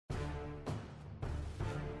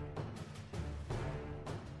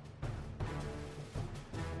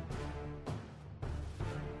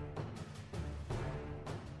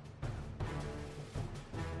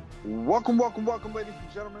Welcome, ladies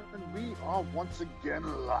and gentlemen. We are once again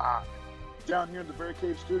live down here in the Bear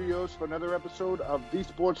Cave Studios for another episode of the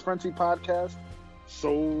Sports Frenzy Podcast,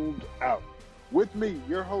 Sold Out. With me,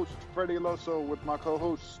 your host, Freddie Loso, with my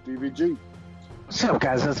co-host, Stevie G. What's up,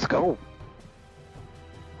 guys? Let's go.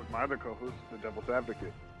 With my other co-host, the Devil's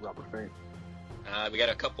Advocate, Robert Fain. We got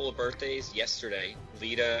a couple of birthdays yesterday.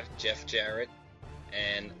 Lita, Jeff Jarrett,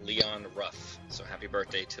 and Leon Ruff. So happy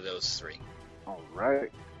birthday to those three. All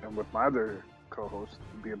right. And with my other co-host,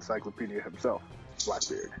 the encyclopedia himself,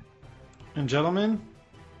 Blackbeard. And gentlemen,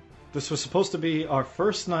 this was supposed to be our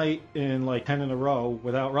first night in like 10 in a row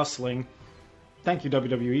without wrestling. Thank you,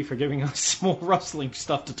 WWE, for giving us more wrestling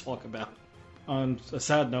stuff to talk about. On a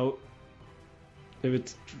sad note,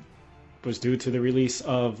 it was due to the release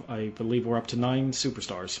of, I believe we're up to 9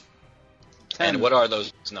 superstars. And what are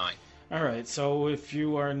those 9? All right, so if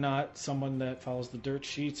you are not someone that follows the dirt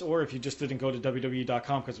sheets, or if you just didn't go to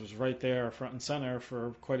WWE.com because it was right there front and center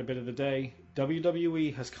for quite a bit of the day,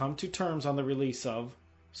 WWE has come to terms on the release of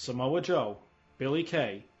Samoa Joe, Billie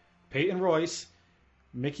Kay, Peyton Royce,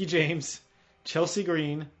 Mickie James, Chelsea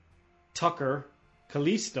Green, Tucker,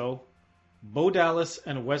 Kalisto, Bo Dallas,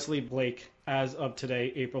 and Wesley Blake as of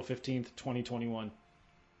today, April 15th, 2021.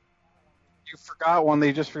 You forgot one.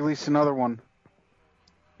 They just released another one.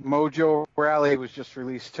 Mojo Rawley was just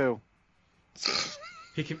released too.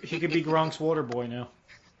 He could be Gronk's water boy now.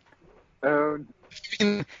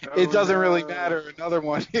 It doesn't really matter. Another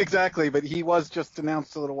one. Exactly, but he was just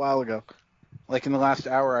announced a little while ago. Like in the last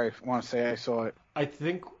hour, I want to say I saw it. I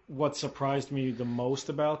think what surprised me the most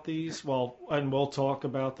about these, and we'll talk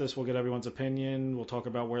about this, we'll get everyone's opinion, we'll talk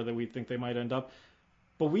about where we think they might end up,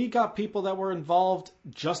 but we got people that were involved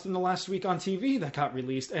just in the last week on TV that got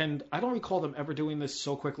released, and I don't recall them ever doing this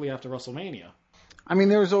so quickly after WrestleMania. I mean,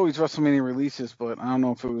 there was always WrestleMania releases, but I don't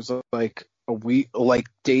know if it was like a week, like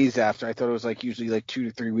days after. I thought it was like usually like 2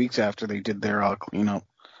 to 3 weeks after they did their cleanup.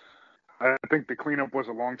 I think the cleanup was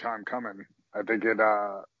a long time coming. I think it,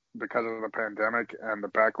 because of the pandemic and the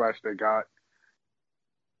backlash they got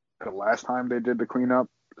the last time they did the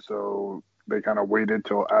cleanup, so they kind of waited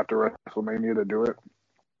till after WrestleMania to do it.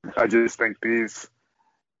 I just think these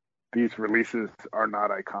releases are not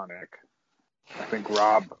iconic. I think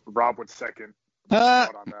Rob would second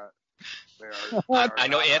thought on that. They are I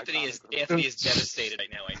know Anthony is devastated right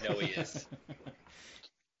now. I know he is.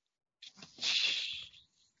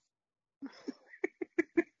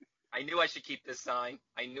 I knew I should keep this sign.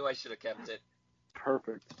 I knew I should have kept it.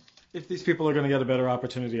 Perfect. If these people are going to get a better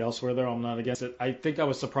opportunity elsewhere, though, I'm not against it. I think I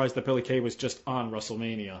was surprised that Billie Kay was just on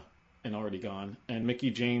WrestleMania and already gone. And Mickie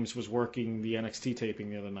James was working the NXT taping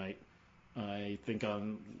the other night. I think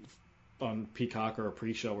on Peacock or a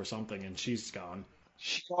pre-show or something, and she's gone.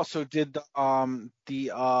 She also did the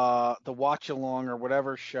watch along or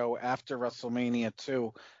whatever show after WrestleMania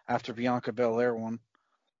too, after Bianca Belair won.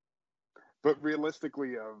 But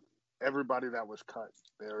realistically, of everybody that was cut,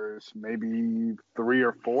 there's maybe 3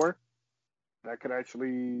 or 4 that could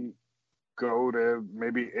actually go to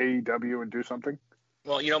maybe AEW and do something.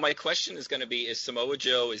 Well, my question is going to be: is Samoa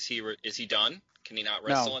Joe is he done? Can he not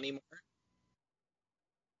wrestle anymore?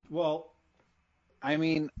 Well, I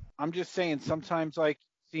mean, I'm just saying. Sometimes, like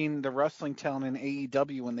seeing the wrestling talent in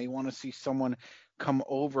AEW, when they want to see someone come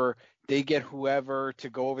over, they get whoever to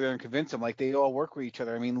go over there and convince them. Like they all work with each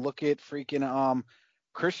other. I mean, look at freaking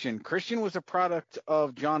Christian. Christian was a product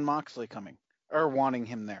of Jon Moxley coming or wanting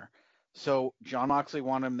him there. So Jon Moxley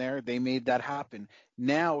wanted him there. They made that happen.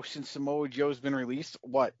 Now, since Samoa Joe's been released,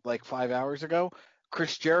 like 5 hours ago,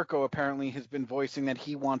 Chris Jericho apparently has been voicing that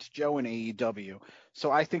he wants Joe in AEW.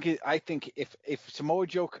 So I think if Samoa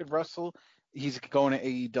Joe could wrestle, he's going to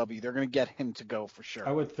AEW. They're going to get him to go for sure.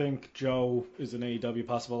 I would think Joe is an AEW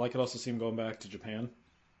possible. I could also see him going back to Japan.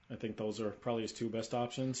 I think those are probably his 2 best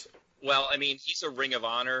options. Well, I mean, he's a Ring of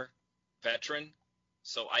Honor veteran,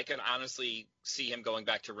 so I can honestly see him going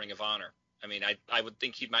back to Ring of Honor. I mean, I would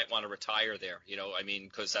think he might want to retire there,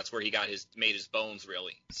 because that's where he made his bones,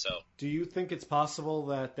 really. So, do you think it's possible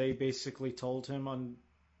that they basically told him on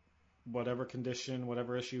whatever condition,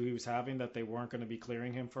 whatever issue he was having, that they weren't going to be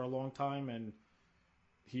clearing him for a long time, and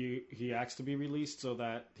he asked to be released so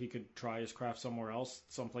that he could try his craft somewhere else,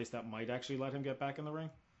 someplace that might actually let him get back in the ring?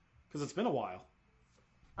 Because it's been a while.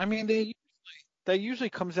 I mean, that usually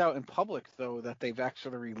comes out in public, though, that they've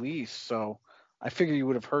actually released, so I figure you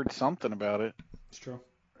would have heard something about it. It's true.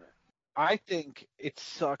 I think it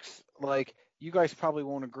sucks. Like, you guys probably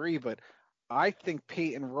won't agree, but I think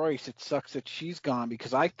Peyton Royce, it sucks that she's gone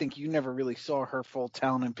because I think you never really saw her full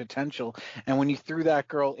talent and potential. And when you threw that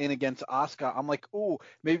girl in against Asuka, I'm like, ooh,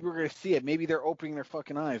 maybe we're going to see it. Maybe they're opening their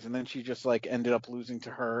fucking eyes. And then she just like ended up losing to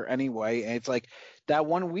her anyway. And it's like that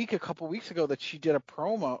 1 week, a couple weeks ago that she did her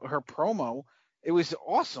promo, it was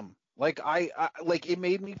awesome. Like like it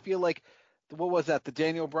made me feel like, what was that? The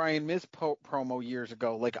Daniel Bryan Miz promo years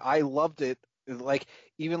ago. Like I loved it. Like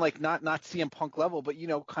even like not CM Punk level, but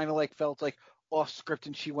kind of like felt like off script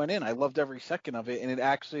and she went in. I loved every second of it, and it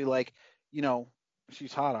actually like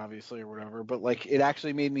she's hot obviously or whatever, but like it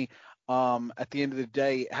actually made me at the end of the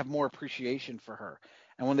day have more appreciation for her.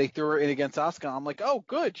 And when they threw her in against Asuka, I'm like, oh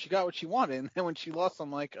good, she got what she wanted. And then when she lost,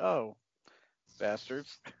 I'm like, oh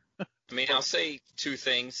bastards. I mean, I'll say two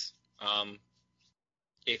things.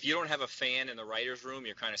 If you don't have a fan in the writer's room,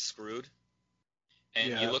 you're kind of screwed.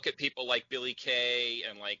 And you look at people like Billy Kay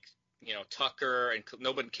and like, Tucker, and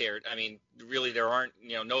nobody cared. I mean, really, there aren't,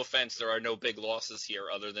 no offense, there are no big losses here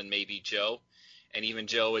other than maybe Joe. And even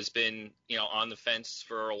Joe has been, on the fence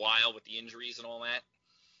for a while with the injuries and all that.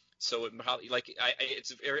 So it probably,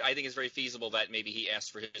 I think it's very feasible that maybe he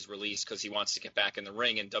asked for his release because he wants to get back in the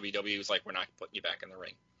ring, and WWE was like, we're not putting you back in the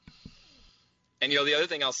ring. And, the other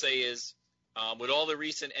thing I'll say is, with all the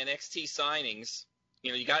recent NXT signings,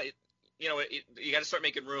 you got you got to start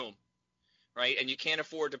making room, right? And you can't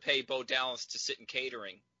afford to pay Bo Dallas to sit in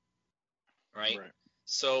catering, right?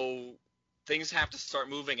 So things have to start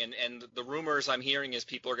moving, and the rumors I'm hearing is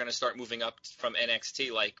people are going to start moving up from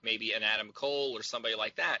NXT, like maybe an Adam Cole or somebody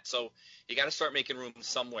like that. So you got to start making room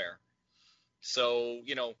somewhere. So,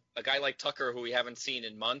 a guy like Tucker, who we haven't seen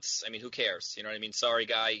in months, I mean, who cares? You know what I mean? Sorry,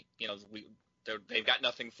 guy, they've got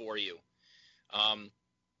nothing for you.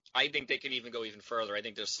 I think they can even go even further. I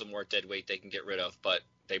think there's some more dead weight they can get rid of, but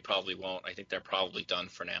they probably won't. I think they're probably done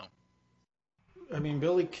for now. I mean,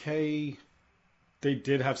 Billy Kay, they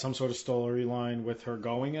did have some sort of storyline with her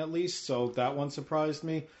going at least, so that one surprised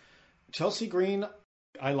me. Chelsea Green,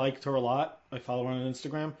 I liked her a lot. I follow her on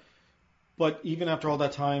Instagram. But even after all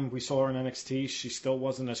that time we saw her in NXT, she still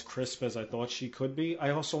wasn't as crisp as I thought she could be. I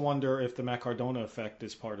also wonder if the Matt Cardona effect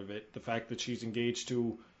is part of it. The fact that she's engaged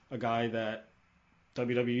to a guy that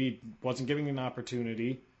WWE wasn't giving an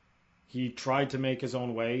opportunity. He tried to make his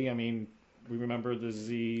own way. I mean, we remember the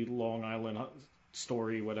Z Long Island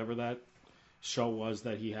story, whatever that show was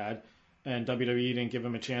that he had, and WWE didn't give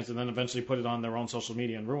him a chance and then eventually put it on their own social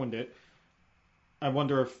media and ruined it. I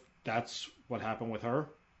wonder if that's what happened with her.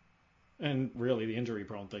 And really, the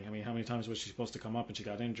injury-prone thing. I mean, how many times was she supposed to come up and she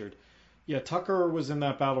got injured? Yeah, Tucker was in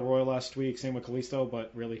that Battle Royal last week, same with Kalisto,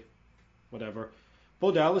 but really, whatever.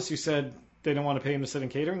 Bo Dallas, you said they didn't want to pay him to sit in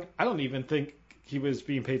catering. I don't even think he was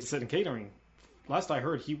being paid to sit in catering. Last I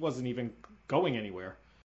heard, he wasn't even going anywhere.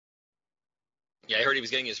 Yeah, I heard he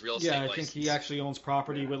was getting his real estate license. Yeah, I think he actually owns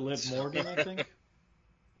property with Liv Morgan, I think.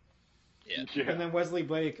 Yeah. And then Wesley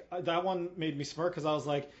Blake, that one made me smirk because I was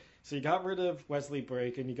like, so you got rid of Wesley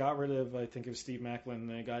Blake and you got rid of, I think it was Steve Macklin,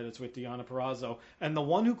 the guy that's with Deonna Purrazzo. And the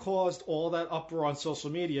one who caused all that uproar on social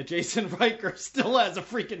media, Jason Riker, still has a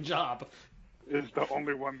freaking job. Is the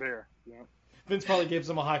only one there. Yeah. Vince probably gives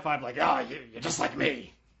him a high five like, you're just like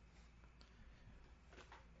me.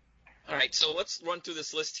 All right, so let's run through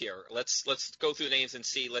this list here. Let's go through the names and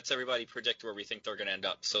see. Let's everybody predict where we think they're going to end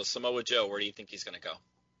up. So Samoa Joe, where do you think he's going to go?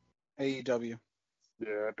 AEW.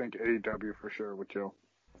 Yeah, I think AEW for sure with Joe.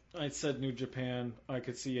 I said New Japan. I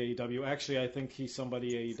could see AEW. Actually, I think he's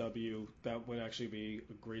somebody AEW that would actually be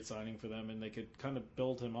a great signing for them, and they could kind of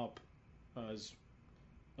build him up as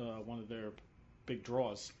one of their big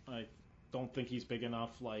draws. I don't think he's big enough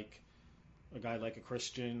like a guy like a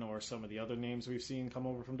Christian or some of the other names we've seen come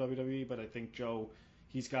over from WWE, but I think Joe,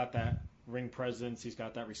 he's got that ring presence, he's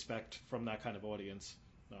got that respect from that kind of audience.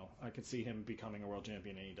 So I could see him becoming a world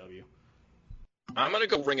champion in AEW. I'm going to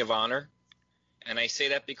go Ring of Honor, and I say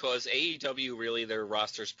that because AEW, really, their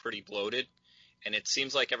roster's pretty bloated, and it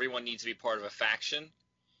seems like everyone needs to be part of a faction.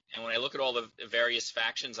 And when I look at all the various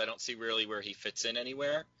factions, I don't see really where he fits in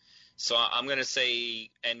anywhere. So I'm going to say,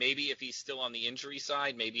 and maybe if he's still on the injury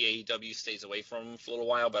side, maybe AEW stays away from him for a little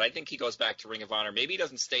while. But I think he goes back to Ring of Honor. Maybe he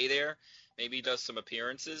doesn't stay there. Maybe he does some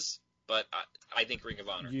appearances. But I think Ring of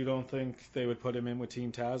Honor. You don't think they would put him in with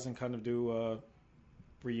Team Taz and kind of do a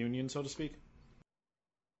reunion, so to speak?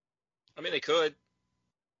 I mean, they could.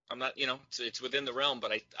 I'm not, it's within the realm.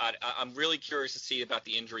 But I'm really curious to see about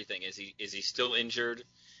the injury thing. Is he still injured?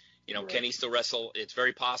 Right. Can he still wrestle? It's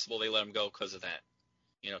very possible they let him go because of that.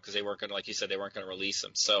 Because they weren't going to, like you said, they weren't going to release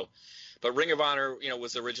him. So, but Ring of Honor,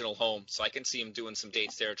 was the original home. So I can see him doing some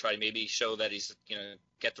dates there, try to maybe show that he's,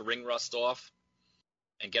 get the ring rust off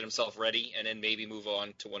and get himself ready, and then maybe move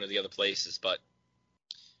on to one of the other places. But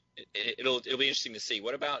it'll be interesting to see.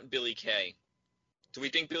 What about Billy Kay? Do we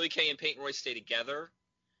think Billy Kay and Peyton Royce stay together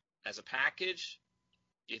as a package?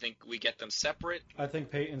 Do you think we get them separate? I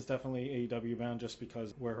think Peyton's definitely AEW bound just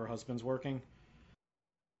because where her husband's working.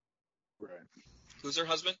 Right. Who's her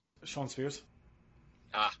husband? Sean Spears.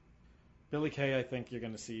 Ah. Billy Kay, I think you're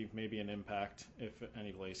going to see maybe an Impact, if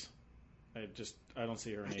any place. I don't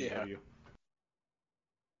see her in AEW.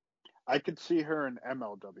 I could see her in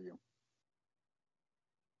MLW.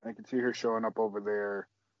 I could see her showing up over there.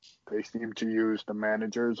 They seem to use the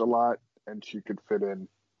managers a lot, and she could fit in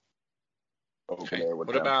over there with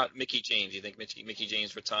What them. about Mickie James? Do you think Mickie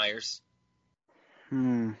James retires?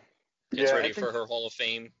 Gets ready for her Hall of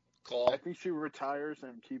Fame call? I think she retires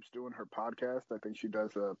and keeps doing her podcast. I think she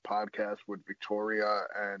does a podcast with Victoria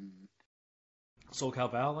and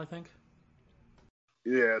SoCal Val, I think.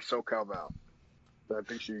 Yeah, SoCal Val. I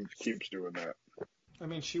think she keeps doing that. I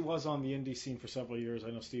mean, she was on the indie scene for several years. I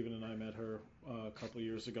know Steven and I met her a couple of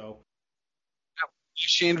years ago.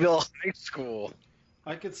 Shaneville High School.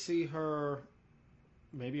 I could see her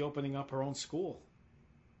maybe opening up her own school.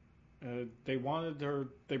 They brought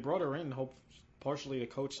her in, partially to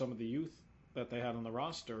coach some of the youth that they had on the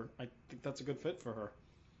roster. I think that's a good fit for her.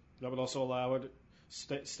 That would also allow her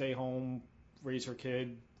to stay home, raise her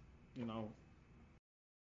kid,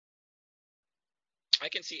 I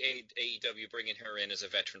can see AEW bringing her in as a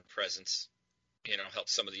veteran presence, help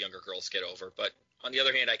some of the younger girls get over. But on the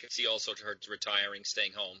other hand, I could see also her retiring,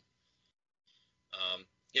 staying home.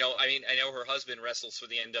 I know her husband wrestles for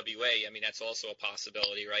the NWA. I mean, that's also a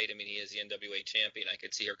possibility, right? I mean, he is the NWA champion. I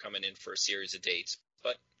could see her coming in for a series of dates.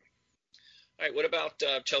 But, all right, what about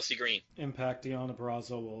Chelsea Green? Impact. Deonna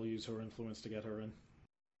Purrazzo will use her influence to get her in.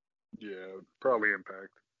 Yeah, probably Impact.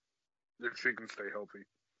 If she can stay healthy.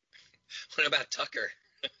 What about Tucker?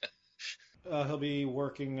 He'll be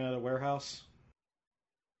working at a warehouse.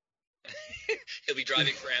 He'll be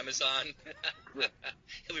driving for Amazon.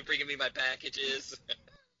 He'll be bringing me my packages.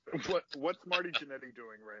 What's Marty Jannetty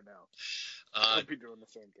doing right now? He'll be doing the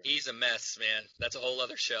same thing. He's a mess, man. That's a whole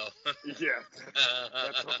other show. Yeah,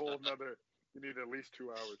 that's a whole nother. You need at least 2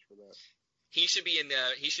 hours for that. He should be in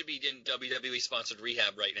WWE sponsored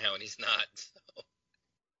rehab right now, and he's not. So.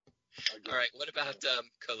 All right, what about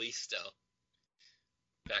Kalisto?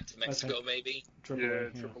 Back to Mexico, maybe?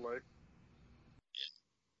 Triple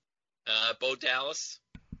A. Bo Dallas.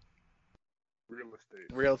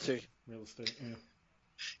 Realty. Yeah.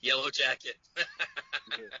 Yellow Jacket.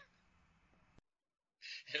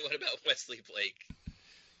 And what about Wesley Blake?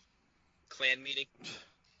 Clan meeting?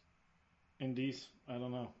 Indies? I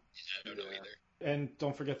don't know. I don't know either. And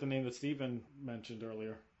don't forget the name that Steven mentioned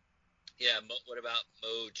earlier. Yeah, what about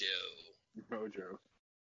Mojo?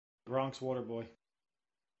 Bronx Waterboy.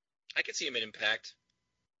 I could see him in Impact.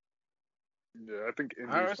 Yeah, I think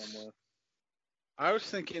Indies somewhere. I was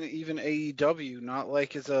thinking even AEW, not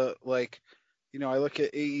like as a I look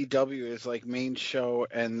at AEW as like main show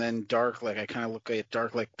and then Dark. Like I kind of look at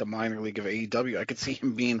Dark like the minor league of AEW. I could see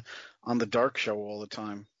him being on the Dark show all the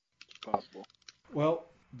time. Possible. Well,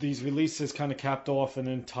 these releases kind of capped off an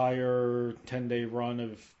entire 10-day run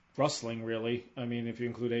of wrestling, really. I mean, if you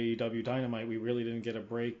include AEW Dynamite, we really didn't get a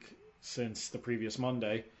break since the previous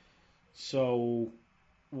Monday. So,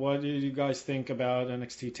 what did you guys think about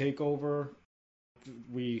NXT TakeOver?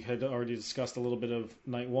 We had already discussed a little bit of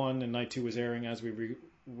Night 1, and Night 2 was airing as we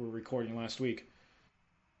were recording last week.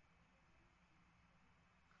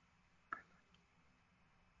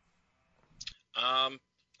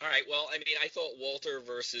 All right, well, I mean, I thought Walter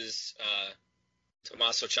versus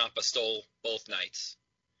Tommaso Ciampa stole both nights.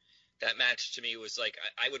 That match to me was like,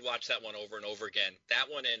 I would watch that one over and over again. That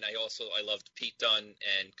one, and I loved Pete Dunne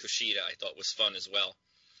and Kushida. I thought was fun as well.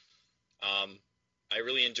 I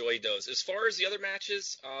really enjoyed those. As far as the other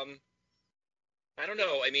matches, I don't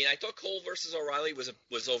know. I mean, I thought Cole versus O'Reilly was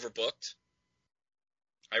overbooked.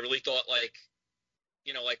 I really thought like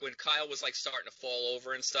when Kyle was like starting to fall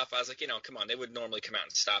over and stuff, I was like, come on, they would normally come out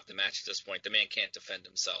and stop the match at this point. The man can't defend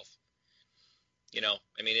himself.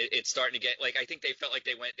 I mean, it's starting to get like, I think they felt like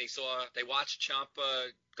they watched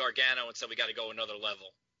Ciampa Gargano and said, we got to go another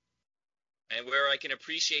level. And where I can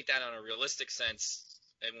appreciate that on a realistic sense,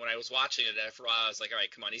 and when I was watching it after a while, I was like, all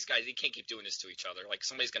right, come on, these guys, they can't keep doing this to each other. Like,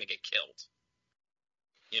 somebody's going to get killed.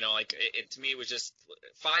 Like, it to me, it was just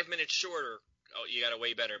 5 minutes shorter. Oh, you got a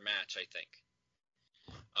way better match, I think.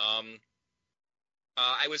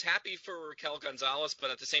 I was happy for Raquel Gonzalez,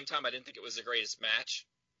 but at the same time, I didn't think it was the greatest match.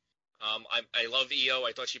 I love Io.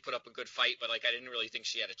 I thought she put up a good fight, but, like, I didn't really think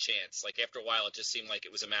she had a chance. Like, after a while, it just seemed like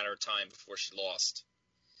it was a matter of time before she lost.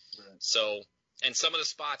 Right. So, And some of the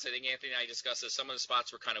spots, I think Anthony and I discussed this, some of the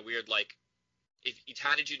spots were kind of weird. Like,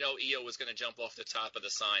 how did you know Io was going to jump off the top of the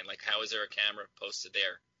sign? Like, how is there a camera posted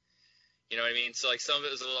there? You know what I mean? So, like, some of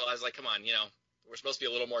it was a little, I was like, come on, we're supposed to be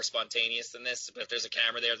a little more spontaneous than this. But if there's a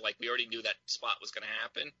camera there, like, we already knew that spot was going to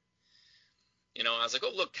happen. I was like,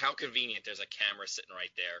 oh, look, how convenient. There's a camera sitting right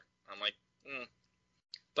there. I'm like,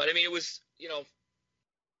 But, I mean, it was,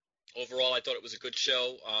 overall, I thought it was a good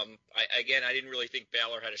show. I didn't really think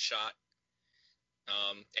Balor had a shot.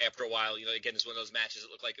 After a while, again, it's one of those matches. It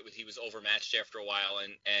looked like he was overmatched after a while,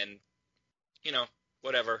 and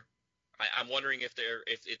whatever. I'm wondering if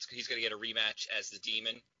he's going to get a rematch as the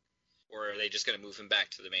Demon, or are they just going to move him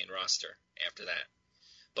back to the main roster after that?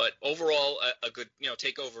 But overall, a good,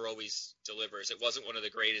 TakeOver always delivers. It wasn't one of the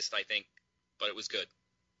greatest, I think, but it was good.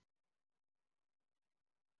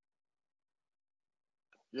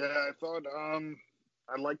 Yeah, I thought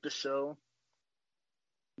I liked the show.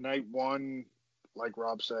 Night one, like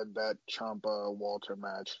Rob said, that Ciampa Walter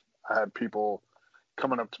match. I had people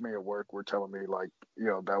coming up to me at work were telling me like,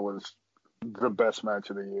 that was the best match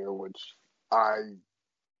of the year, which I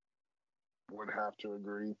would have to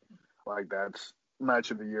agree. Like, that's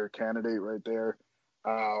match of the year candidate right there.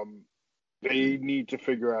 They need to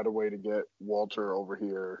figure out a way to get Walter over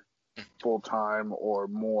here full time or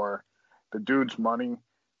more. The dude's money.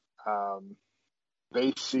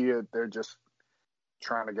 They see it. They're just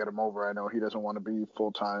trying to get him over. I know he doesn't want to be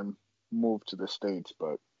full time, moved to the States,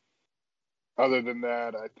 but other than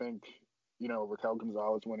that, I think Raquel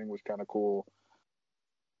Gonzalez winning was kind of cool.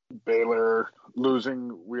 Baylor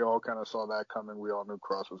losing, we all kind of saw that coming. We all knew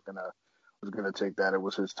Cross was gonna take that. It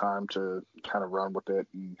was his time to kind of run with it,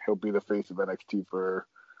 and he'll be the face of NXT for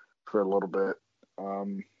a little bit.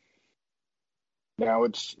 Now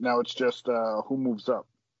it's just who moves up,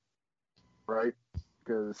 right?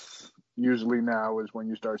 Because usually now is when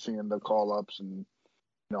you start seeing the call ups, and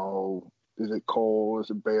is it Cole? Is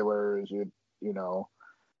it Baylor? Is it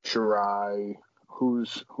Shirai?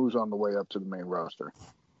 Who's on the way up to the main roster?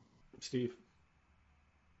 Steve,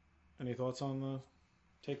 any thoughts on the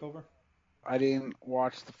TakeOver? I didn't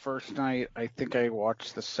watch the first night. I think I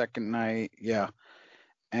watched the second night. Yeah.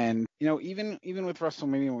 And, even with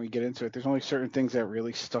WrestleMania, when we get into it, there's only certain things that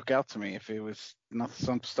really stuck out to me. If it was not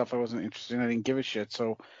some stuff I wasn't interested in, I didn't give a shit.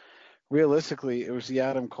 So realistically, it was the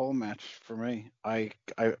Adam Cole match for me. I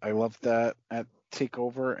loved that at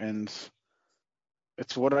TakeOver, and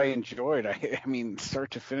it's what I enjoyed. I mean,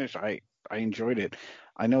 start to finish, I enjoyed it.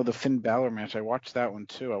 I know the Finn Balor match, I watched that one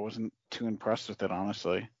too. I wasn't too impressed with it,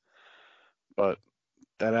 honestly. But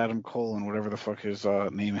that Adam Cole and whatever the fuck his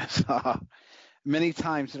name is, many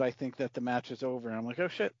times did I think that the match is over, and I'm like, oh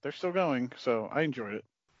shit, they're still going. So I enjoyed it.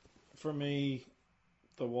 For me,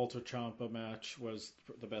 the Walter Ciampa match was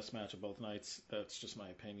the best match of both nights. That's just my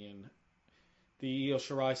opinion. The Io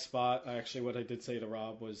Shirai spot, what I did say to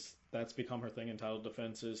Rob was that's become her thing in title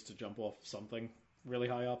defenses, to jump off something really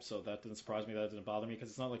high up. So that didn't surprise me. That didn't bother me, because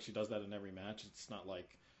it's not like she does that in every match. It's not like,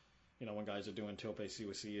 when guys are doing Tope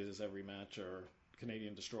Suicidas every match, or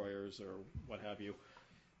Canadian Destroyers, or what have you.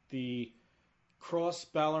 The Cross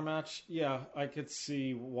Balor match, yeah, I could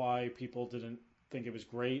see why people didn't think it was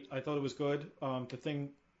great. I thought it was good. The thing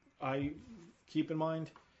I keep in mind,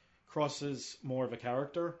 Cross is more of a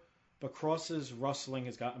character, but Cross's wrestling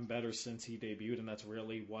has gotten better since he debuted, and that's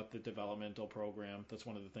really what the developmental program, that's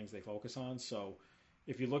one of the things they focus on. So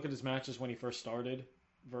if you look at his matches when he first started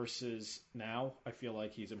versus now, I feel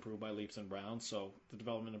like he's improved by leaps and bounds. So the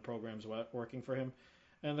development program's working for him.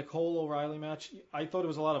 And the Cole O'Reilly match, I thought it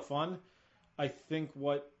was a lot of fun. I think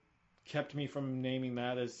what kept me from naming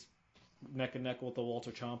that as neck and neck with the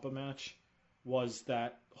Walter Ciampa match was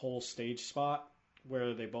that whole stage spot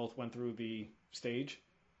where they both went through the stage.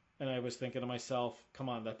 And I was thinking to myself, come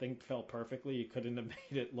on, that thing felt perfectly. You couldn't have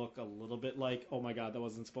made it look a little bit like, oh my God, that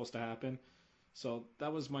wasn't supposed to happen. So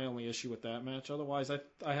that was my only issue with that match. Otherwise,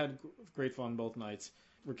 I had great fun both nights.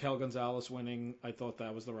 Raquel Gonzalez winning, I thought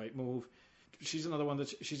that was the right move. She's another one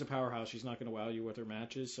she's a powerhouse. She's not going to wow you with her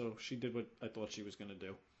matches, so she did what I thought she was going to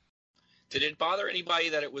do. Did it bother anybody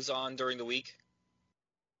that it was on during the week?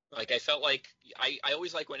 Like, I felt like I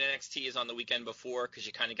always like when NXT is on the weekend before, because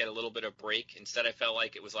you kind of get a little bit of break. Instead, I felt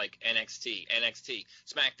like it was like NXT,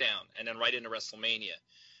 SmackDown, and then right into WrestleMania.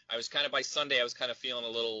 I was kind of, by Sunday, I was kind of feeling a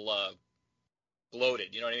little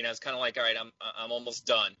bloated. You know what I mean? I was kind of like, all right, I'm almost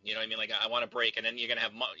done. You know what I mean? Like, I want a break, and then you're gonna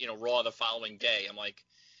have Raw the following day. I'm like,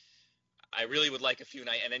 I really would like a few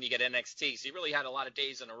nights, and then you get NXT. So you really had a lot of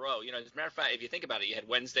days in a row. As a matter of fact, if you think about it, you had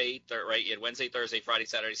Wednesday, right? You had Wednesday, Thursday, Friday,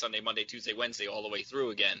 Saturday, Sunday, Monday, Tuesday, Wednesday, all the way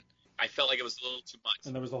through again. I felt like it was a little too much.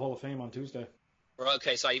 And there was the Hall of Fame on Tuesday.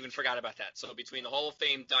 Okay, so I even forgot about that. So between the Hall of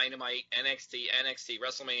Fame, Dynamite, NXT,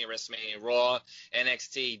 WrestleMania, Raw,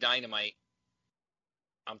 NXT, Dynamite,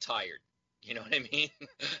 I'm tired. You know what I mean?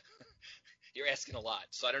 You're asking a lot.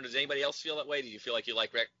 So I don't know. Does anybody else feel that way? Do you feel like you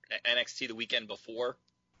like NXT the weekend before?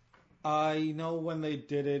 I know when they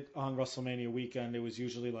did it on WrestleMania weekend, it was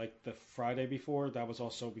usually like the Friday before. That was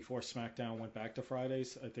also before SmackDown went back to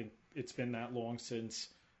Fridays. I think it's been that long since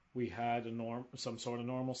we had some sort of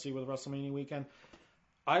normalcy with WrestleMania weekend.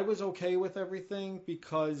 I was okay with everything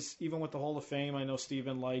because even with the Hall of Fame, I know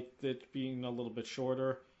Steven liked it being a little bit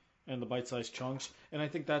shorter and the bite-sized chunks. And I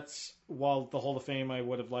think that's, while the Hall of Fame I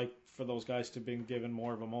would have liked for those guys to have been given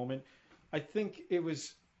more of a moment, I think it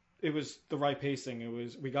was the right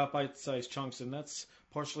pacing. We got bite-sized chunks, and that's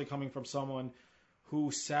partially coming from someone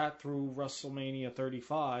who sat through WrestleMania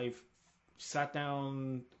 35, sat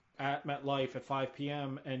down at MetLife at 5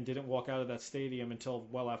 p.m. and didn't walk out of that stadium until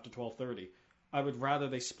well after 12:30. I would rather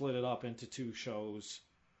they split it up into two shows.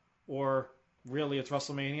 Or, really, it's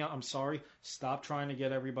WrestleMania. I'm sorry. Stop trying to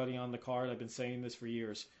get everybody on the card. I've been saying this for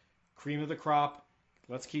years. Cream of the crop.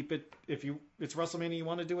 Let's keep it. If it's WrestleMania, you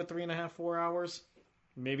want to do it 3.5, 4 hours,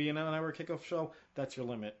 maybe an hour kickoff show, that's your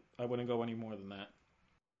limit. I wouldn't go any more than that.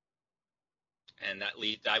 And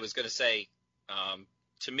I was going to say,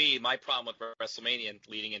 to me, my problem with WrestleMania and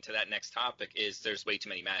leading into that next topic is there's way too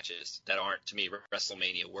many matches that aren't, to me,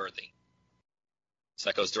 WrestleMania worthy. So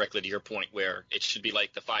that goes directly to your point where it should be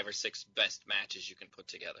like the 5 or 6 best matches you can put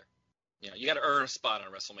together. You know, you got to earn a spot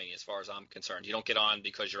on WrestleMania as far as I'm concerned. You don't get on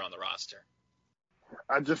because you're on the roster.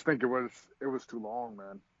 I just think it was too long,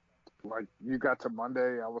 man. Like, you got to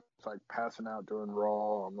Monday, I was like passing out during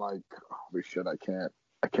Raw. I'm like, holy shit, I can't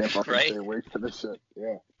fucking Right? stay awake for this shit.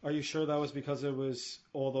 Yeah. Are you sure that was because it was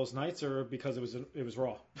all those nights, or because it was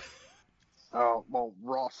Raw? Well,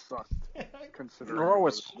 Raw sucked. Considering Raw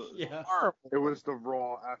was horrible. It was the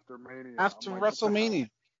Raw after Mania. After WrestleMania.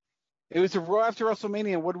 It was the Raw after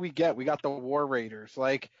WrestleMania. What do we get? We got the War Raiders.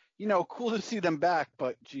 Like, cool to see them back,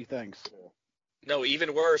 but gee, thanks. Yeah. No,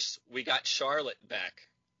 even worse, we got Charlotte back.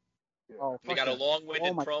 Yeah. Oh, We got a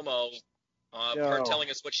long-winded promo, her telling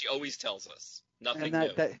us what she always tells us. Nothing new.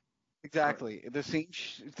 Exactly. The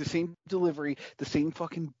same delivery, the same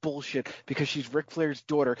fucking bullshit, because she's Ric Flair's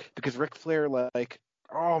daughter, because Ric Flair, like,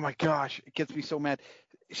 oh my gosh, it gets me so mad.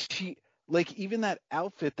 She, like, even that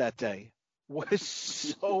outfit that day was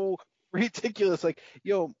so ridiculous. Like,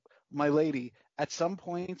 yo, my lady, at some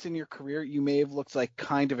points in your career, you may have looked like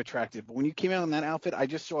kind of attractive, but when you came out in that outfit, I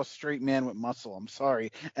just saw a straight man with muscle. I'm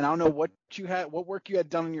sorry. And I don't know what work you had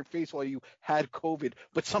done on your face while you had COVID,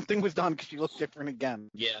 but something was done because you looked different again.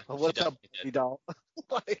 Yeah. What's up, baby doll?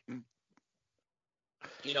 Like,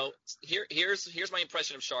 here's my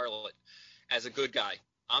impression of Charlotte as a good guy.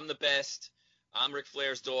 I'm the best. I'm Ric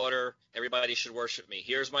Flair's daughter. Everybody should worship me.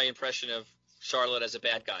 Here's my impression of Charlotte as a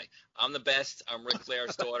bad guy. I'm the best. I'm Ric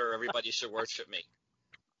Flair's daughter. Everybody should worship me.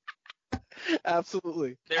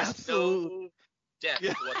 Absolutely. There's no depth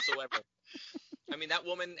whatsoever. I mean, that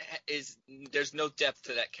woman there's no depth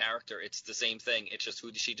to that character. It's the same thing. It's just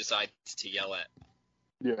who she decides to yell at.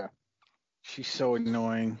 Yeah. She's so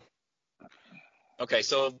annoying. Okay,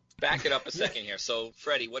 so back it up a second here. So,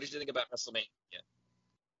 Freddie, what did you think about WrestleMania?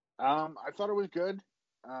 I thought it was good.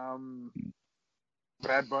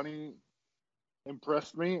 Bad Bunny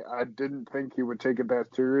impressed me. I didn't think he would take it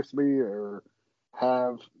that seriously or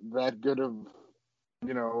have that good of,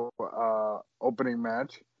 opening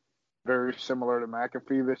match. Very similar to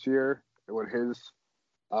McAfee this year with his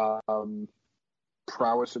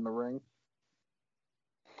prowess in the ring.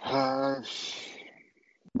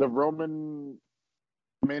 The Roman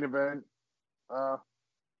main event,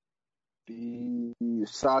 the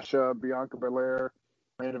Sasha Bianca Belair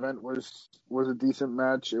main event was a decent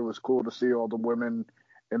match. It was cool to see all the women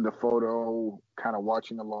in the photo kind of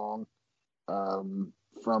watching along from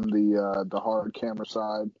the hard camera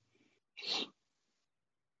side.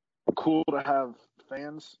 Cool to have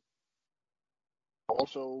fans.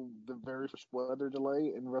 Also, the very first weather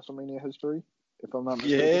delay in WrestleMania history, if I'm not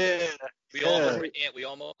mistaken. We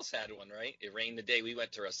almost had one, right? It rained the day we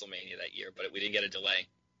went to WrestleMania that year, but we didn't get a delay.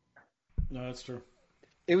 No, that's true.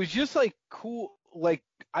 It was just like cool. Like,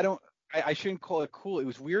 I shouldn't call it cool. It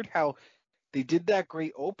was weird how they did that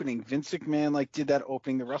great opening. Vince McMahon did that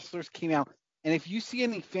opening. The wrestlers came out, and if you see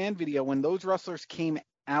any fan video when those wrestlers came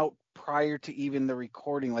out prior to even the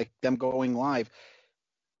recording, like them going live,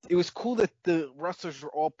 it was cool that the wrestlers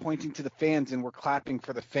were all pointing to the fans and were clapping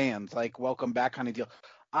for the fans, like welcome back kind of deal.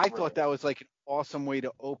 I thought that was like an awesome way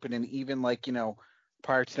to open, and even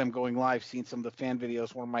prior to them going live, seeing some of the fan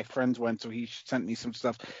videos, one of my friends went, so he sent me some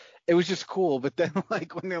stuff. it was just cool. But then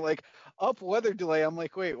like when they're like up weather delay, I'm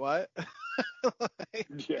like, wait, what? Like,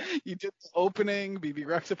 Yeah. you did the opening, BB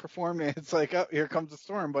Rexa performed, and it's like, oh, here comes the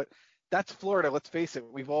storm. But that's Florida. Let's face it,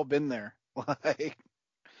 we've all been there. Like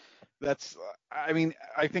that's, I mean,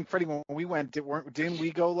 I think Freddie, when we went, didn't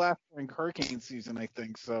we go last during hurricane season? I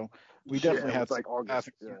think so. We definitely it had was like August.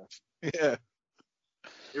 Yeah.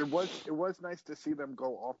 It was nice to see them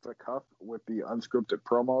go off the cuff with the unscripted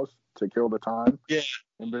promos to kill the time. Yeah.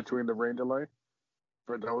 In between the rain delay,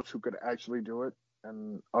 for those who could actually do it,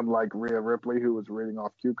 and unlike Rhea Ripley, who was reading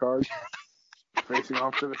off cue cards, facing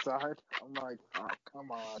off to the side, I'm like, oh, come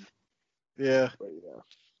on. Yeah. But yeah.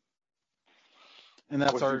 And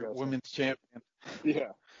that's our women's champion.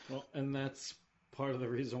 Yeah. Well, and that's part of the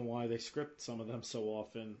reason why they script some of them so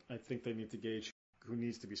often. I think they need to gauge who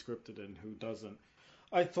needs to be scripted and who doesn't.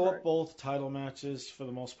 I thought both title matches, for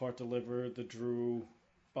the most part, delivered. The Drew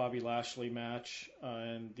Bobby Lashley match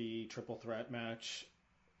and the triple threat match,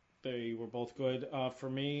 they were both good. For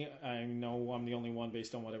me, I know I'm the only one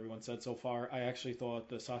based on what everyone said so far. I actually thought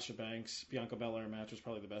the Sasha Banks Bianca Belair match was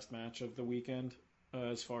probably the best match of the weekend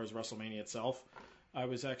as far as WrestleMania itself. I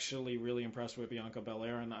was actually really impressed with Bianca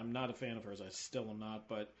Belair, and I'm not a fan of hers. I still am not,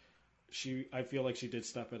 but I feel like she did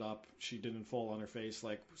step it up. She didn't fall on her face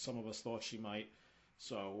like some of us thought she might.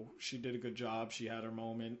 So she did a good job. She had her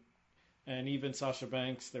moment. And even Sasha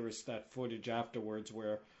Banks, there was that footage afterwards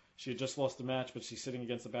where she had just lost the match, but she's sitting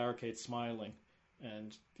against the barricade smiling.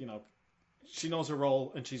 And, she knows her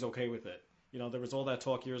role and she's okay with it. There was all that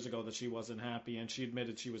talk years ago that she wasn't happy, and she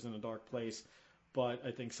admitted she was in a dark place. But I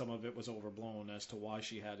think some of it was overblown as to why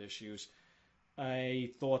she had issues. I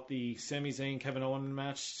thought the Sami Zayn Kevin Owens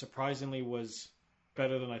match surprisingly was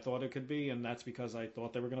better than I thought it could be, and that's because I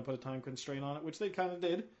thought they were going to put a time constraint on it, which they kind of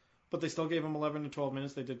did, but they still gave him 11 to 12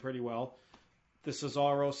 minutes. They did pretty well. The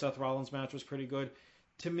Cesaro-Seth Rollins match was pretty good.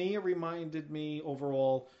 To me, it reminded me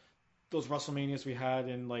overall those WrestleManias we had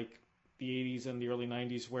in like the 80s and the early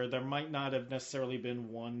 90s, where there might not have necessarily been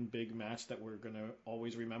one big match that we're going to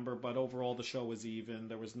always remember, but overall the show was even.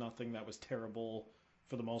 There was nothing that was terrible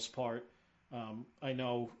for the most part. I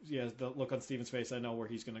know, the look on Steven's face, I know where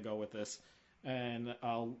he's going to go with this. And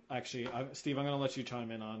Steve, I'm going to let you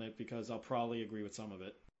chime in on it because I'll probably agree with some of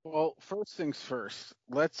it. Well, first things first,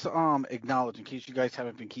 let's acknowledge, in case you guys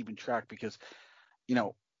haven't been keeping track, because,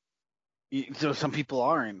 so some people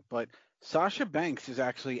aren't, but Sasha Banks is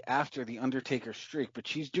actually after the Undertaker streak, but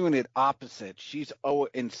she's doing it opposite. She's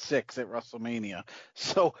 0-6 at WrestleMania.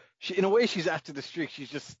 So in a way, she's after the streak.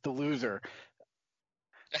 She's just the loser.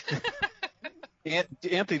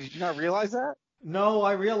 Anthony, did you not realize that? No,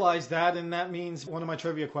 I realized that, and that means one of my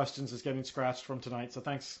trivia questions is getting scratched from tonight. So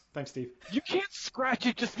thanks, Steve. You can't scratch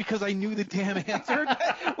it just because I knew the damn answer.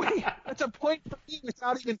 Wait, that's a point for me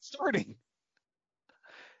without even starting.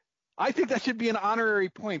 I think that should be an honorary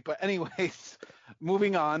point. But anyways,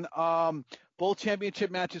 moving on. Both championship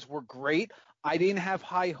matches were great. I didn't have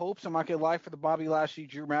high hopes. I'm not going to lie, for the Bobby Lashley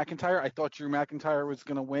Drew McIntyre. I thought Drew McIntyre was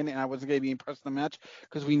going to win, and I wasn't going to be impressed in the match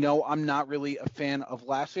because we know I'm not really a fan of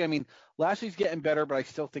Lashley. I mean, Lashley's getting better, but I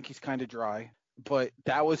still think he's kind of dry. But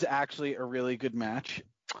that was actually a really good match.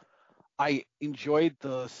 I enjoyed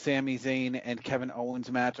the Sami Zayn and Kevin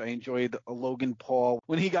Owens match. I enjoyed Logan Paul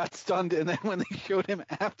when he got stunned, and then when they showed him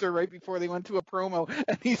after, right before they went to a promo,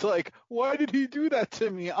 and he's like, "Why did he do that to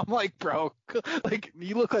me?" I'm like, "Bro, like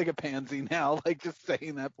you look like a pansy now." Like just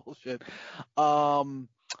saying that bullshit.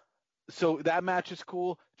 So that match is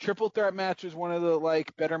cool. Triple threat match is one of the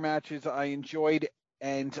better matches I enjoyed,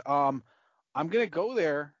 and I'm gonna go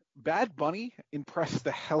there. Bad Bunny impressed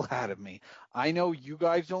the hell out of me. I know you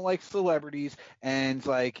guys don't like celebrities, and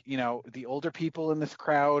the older people in this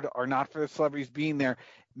crowd are not for the celebrities being there.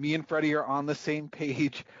 Me and Freddie are on the same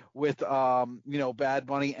page with Bad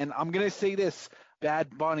Bunny, and I'm gonna say this: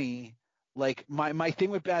 Bad Bunny, my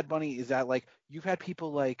thing with Bad Bunny is that you've had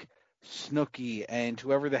people like Snooki and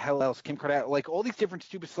whoever the hell else, Kim Kardashian, all these different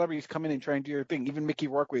stupid celebrities come in and try and do their thing. Even Mickey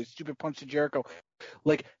Rourke with his stupid punch to Jericho.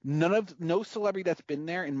 No celebrity that's been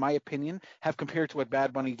there, in my opinion, have compared to what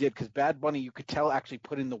Bad Bunny did, because Bad Bunny, you could tell, actually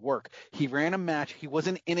put in the work. He ran a match. He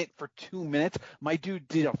wasn't in it for 2 minutes. My dude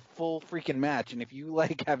did a full freaking match, and if you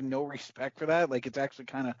have no respect for that, it's actually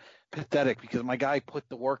kind of pathetic, because my guy put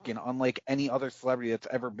the work in, unlike any other celebrity that's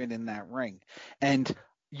ever been in that ring. And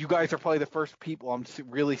you guys are probably the first people I'm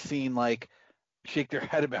really seeing shake their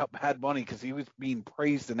head about Bad Bunny, because he was being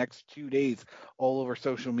praised the next 2 days all over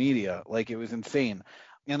social media. It was insane.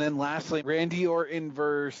 And then lastly, Randy Orton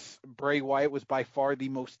versus Bray Wyatt was by far the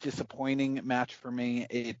most disappointing match for me.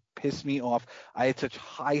 It pissed me off. I had such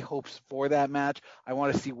high hopes for that match. I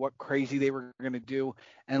want to see what crazy they were going to do.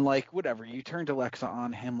 And, like, whatever, you turned Alexa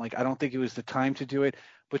on him. Like, I don't think it was the time to do it.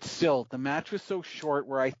 But still, the match was so short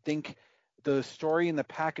where I think the story and the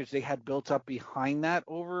package they had built up behind that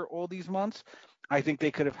over all these months, I think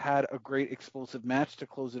they could have had a great explosive match to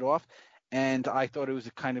close it off. And I thought it was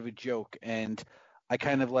a kind of a joke. And I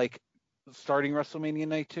kind of like starting WrestleMania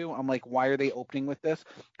night 2. I'm like, why are they opening with this?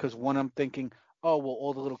 Because one, I'm thinking, oh, well,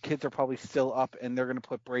 all the little kids are probably still up and they're going to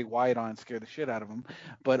put Bray Wyatt on and scare the shit out of them.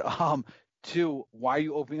 But two, why are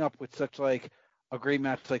you opening up with such like a great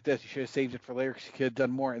match like this? You should have saved it for later because you could have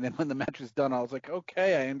done more. And then when the match was done, I was like,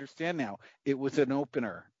 okay, I understand now. It was an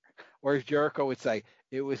opener. Or as Jericho would say,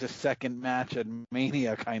 it was a second match at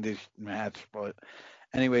Mania kind of match. But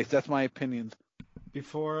anyways, that's my opinions.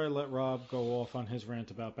 Before I let Rob go off on his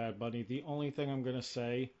rant about Bad Bunny, the only thing I'm going to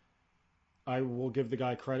say, I will give the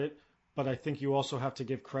guy credit, but I think you also have to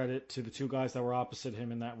give credit to the two guys that were opposite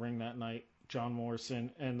him in that ring that night, John Morrison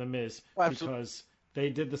and The Miz, because they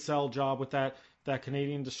did the sell job with that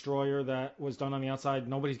Canadian Destroyer that was done on the outside.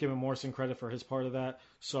 Nobody's giving Morrison credit for his part of that.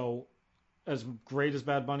 So as great as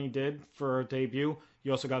Bad Bunny did for a debut,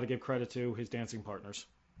 you also got to give credit to his dancing partners.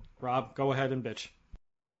 Rob, go ahead and bitch.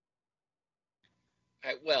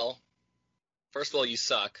 Well, first of all, you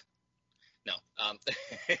suck. No.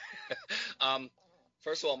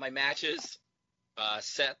 First of all, my matches,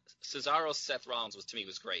 Cesaro Seth Rollins to me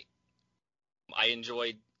was great. I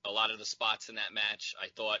enjoyed a lot of the spots in that match. I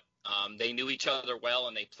thought they knew each other well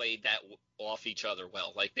and they played that off each other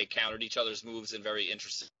well. Like they countered each other's moves in very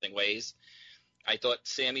interesting ways. I thought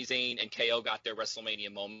Sami Zayn and KO got their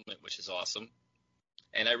WrestleMania moment, which is awesome.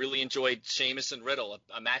 And I really enjoyed Sheamus and Riddle,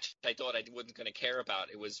 a match I thought I wasn't going to care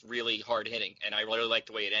about. It was really hard-hitting, and I really liked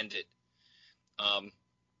the way it ended.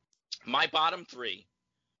 My bottom three,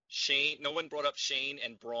 Shane. No one brought up Shane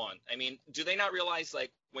and Braun. I mean, do they not realize,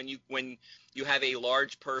 like, when you have a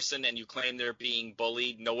large person and you claim they're being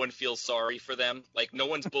bullied, no one feels sorry for them? Like, no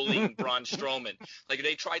one's bullying Braun Strowman. Like,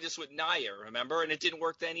 they tried this with Nia, remember? And it didn't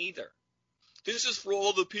work then either. This is for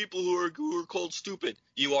all the people who are called stupid.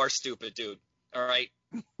 You are stupid, dude. All right?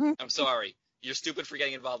 I'm sorry. You're stupid for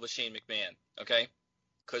getting involved with Shane McMahon, okay?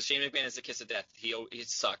 Because Shane McMahon is the kiss of death. He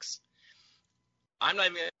sucks. I'm not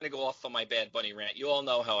even going to go off on my Bad Bunny rant. You all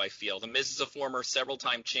know how I feel. The Miz is a former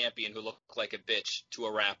several-time champion who looked like a bitch to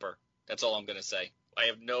a rapper. That's all I'm going to say. I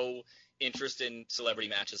have no interest in celebrity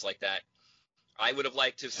matches like that. I would have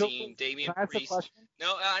liked to have seen Damian Priest.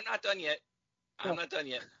 No, I'm not done yet. I'm not done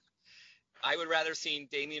yet. I would rather seen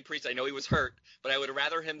Damian Priest. I know he was hurt, but I would have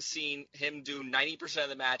rather seen him do 90% of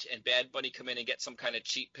the match and Bad Bunny come in and get some kind of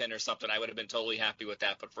cheap pin or something. I would have been totally happy with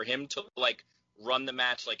that. But for him to like run the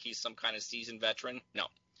match like he's some kind of seasoned veteran, no.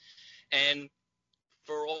 And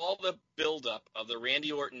for all the buildup of the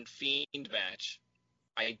Randy Orton Fiend match,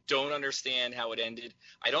 I don't understand how it ended.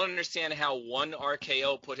 I don't understand how one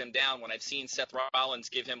RKO put him down when I've seen Seth Rollins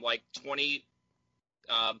give him like 20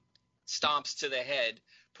 stomps to the head.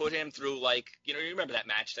 Put him through, like, you remember that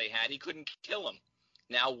match they had? He couldn't kill him.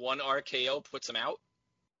 Now one RKO puts him out.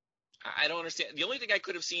 I don't understand. The only thing I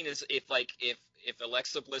could have seen is if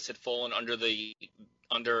Alexa Bliss had fallen under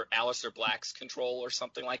Aleister Black's control or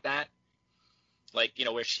something like that. Like,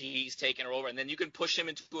 where she's taken her over. And then you can push him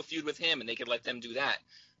into a feud with him and they could let them do that.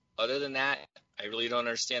 Other than that, I really don't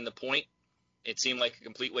understand the point. It seemed like a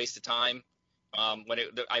complete waste of time.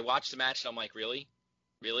 I watched the match and I'm like, really?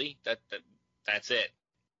 Really? That's it.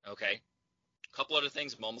 Okay. A couple other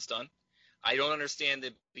things. I'm almost done. I don't understand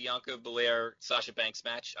the Bianca Belair Sasha Banks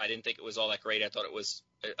match. I didn't think it was all that great. I thought it was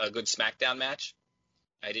a good SmackDown match.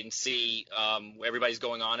 I didn't see everybody's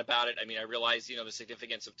going on about it. I mean, I realize, the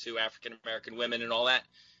significance of two African-American women and all that,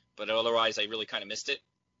 but otherwise I really kind of missed it.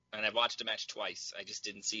 And I've watched the match twice. I just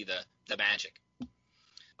didn't see the magic.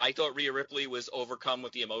 I thought Rhea Ripley was overcome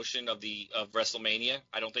with the emotion of WrestleMania.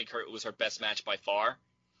 I don't think it was her best match by far.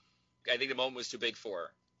 I think the moment was too big for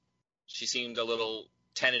her. She seemed a little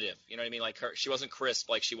tentative, you know what I mean? Like she wasn't crisp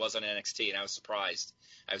like she was on NXT, and I was surprised.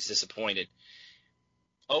 I was disappointed.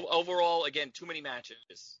 Overall, again, too many matches,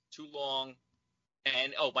 too long.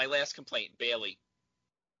 And my last complaint, Bayley.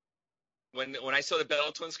 When I saw the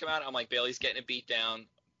Bella Twins come out, I'm like, Bayley's getting a beat down,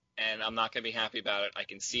 and I'm not going to be happy about it. I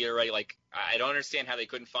can see her already. Like, I don't understand how they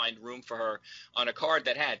couldn't find room for her on a card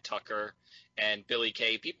that had Tucker and Billy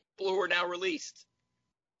Kay, people who are now released.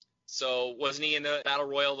 So wasn't he in the Battle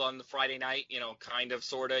Royal on the Friday night, kind of,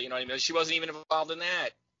 sort of, you know what I mean? She wasn't even involved in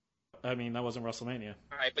that. I mean, that wasn't WrestleMania.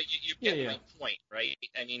 All right, but you get my point, right?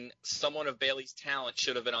 I mean, someone of Bayley's talent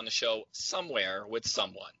should have been on the show somewhere with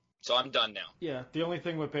someone. So I'm done now. Yeah, the only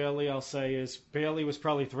thing with Bayley I'll say is Bayley was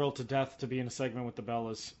probably thrilled to death to be in a segment with the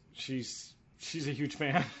Bellas. She's a huge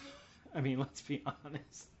fan. I mean, let's be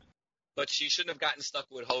honest. But she shouldn't have gotten stuck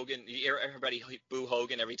with Hogan. You hear everybody boo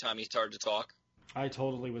Hogan every time he started to talk. I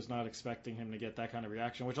totally was not expecting him to get that kind of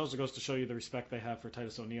reaction, which also goes to show you the respect they have for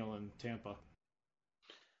Titus O'Neil in Tampa.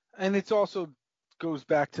 And it's also goes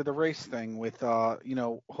back to the race thing with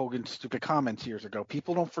Hogan's stupid comments years ago.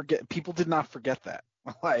 People did not forget that.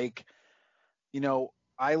 Like,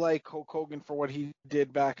 I like Hulk Hogan for what he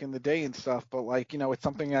did back in the day and stuff, but it's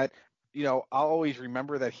something that I'll always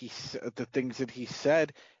remember that the things that he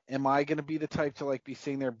said. Am I going to be the type to be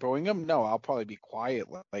sitting there booing him? No, I'll probably be quiet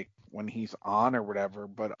when he's on or whatever,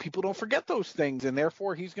 but people don't forget those things, and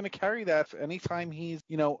therefore he's going to carry that anytime he's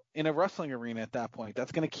in a wrestling arena at that point.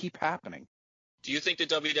 That's going to keep happening. Do you think the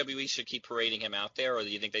WWE should keep parading him out there, or do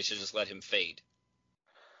you think they should just let him fade?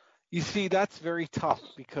 You see, that's very tough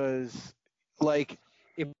because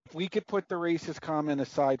if we could put the racist comment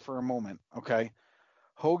aside for a moment, okay?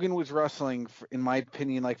 Hogan was wrestling, in my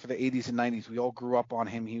opinion, for the 80s and 90s. We all grew up on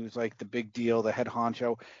him. He was the big deal, the head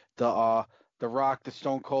honcho, the Rock, the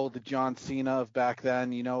Stone Cold, the John Cena of back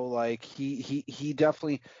then. He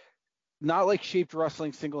definitely not shaped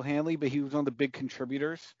wrestling single-handedly, but he was one of the big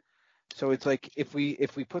contributors. So it's if we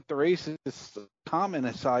put the racist comment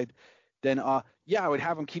aside, then I would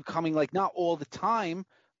have him keep coming not all the time,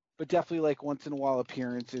 but definitely once in a while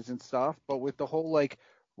appearances and stuff. But with the whole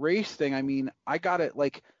race thing, I mean, I got it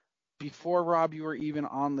before, Rob, you were even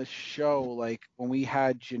on the show, when we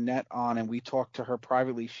had Jeanette on and we talked to her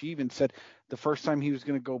privately, she even said the first time he was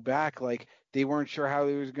going to go back, they weren't sure how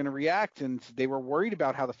he was going to react, and they were worried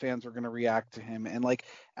about how the fans were going to react to him. And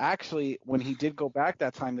actually, when he did go back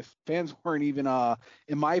that time, the fans weren't even,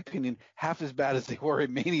 in my opinion, half as bad as they were at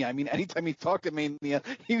Mania. I mean, anytime he talked at Mania,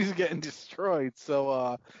 he was getting destroyed.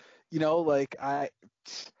 So, you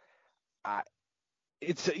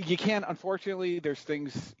can't, unfortunately, there's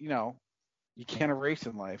things, you can't erase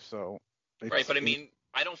in life. So right, but I mean,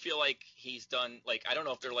 I don't feel like he's done, I don't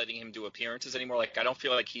know if they're letting him do appearances anymore. I don't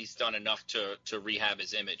feel like he's done enough to rehab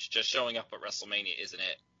his image. Just showing up at WrestleMania isn't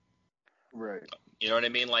it. Right. You know what I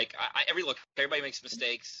mean? Everybody makes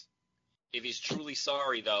mistakes. If he's truly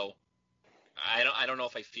sorry, though, I don't know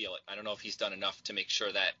if I feel it. I don't know if he's done enough to make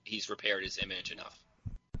sure that he's repaired his image enough.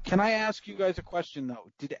 Can I ask you guys a question,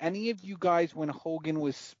 though? Did any of you guys, when Hogan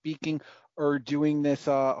was speaking or doing this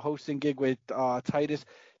hosting gig with Titus,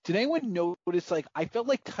 did anyone notice, I felt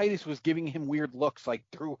like Titus was giving him weird looks,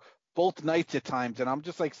 through both nights at times, and I'm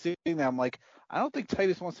just, sitting there, I'm I don't think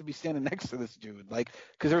Titus wants to be standing next to this dude, because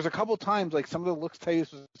there was a couple times, some of the looks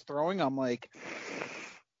Titus was throwing, I'm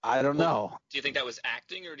I don't know. Do you think that was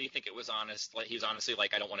acting, or do you think it was honest? He was honestly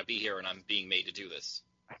I don't want to be here, and I'm being made to do this?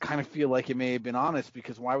 I kind of feel like it may have been honest,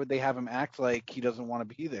 because why would they have him act like he doesn't want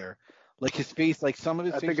to be there? His face, some of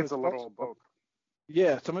his. I think it's a little of both.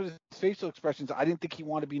 Yeah, some of his facial expressions, I didn't think he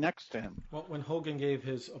wanted to be next to him. Well, when Hogan gave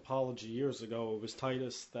his apology years ago, it was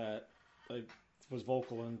Titus that was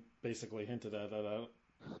vocal and basically hinted at that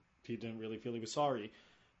he didn't really feel he was sorry.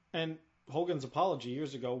 And Hogan's apology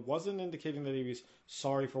years ago wasn't indicating that he was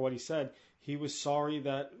sorry for what he said. He was sorry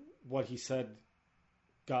that what he said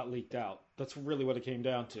got leaked out. That's really what it came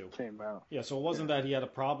down to. Yeah, so it wasn't that he had a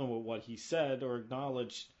problem with what he said or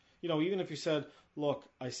acknowledged. Even if you said, look,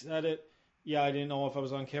 I said it, yeah, I didn't know if I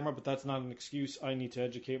was on camera, but that's not an excuse. I need to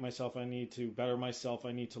educate myself. I need to better myself.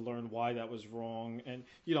 I need to learn why that was wrong. And,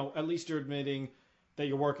 at least you're admitting that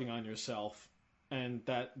you're working on yourself. And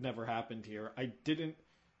that never happened here. I didn't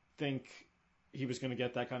think he was going to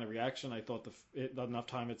get that kind of reaction. I thought enough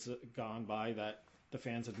time had gone by that the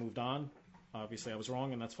fans had moved on. Obviously, I was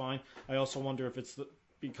wrong, and that's fine. I also wonder if it's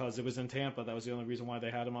because it was in Tampa. That was the only reason why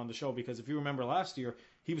they had him on the show. Because if you remember last year,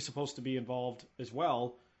 he was supposed to be involved as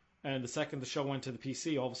well. And the second the show went to the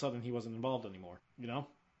PC, all of a sudden he wasn't involved anymore. Yeah.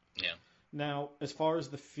 Now, as far as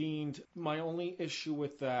The Fiend, my only issue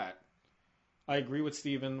with that, I agree with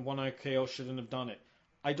Steven, One Eye KO shouldn't have done it.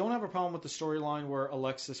 I don't have a problem with the storyline where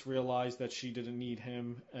Alexis realized that she didn't need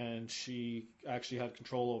him and she actually had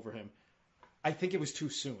control over him. I think it was too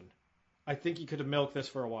soon. I think he could have milked this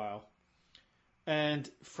for a while. And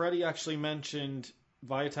Freddie actually mentioned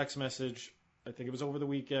via text message, I think it was over the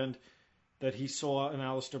weekend, that he saw an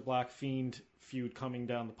Aleister Black Fiend feud coming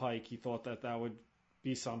down the pike. He thought that would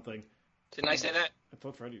be something. Didn't I say that? I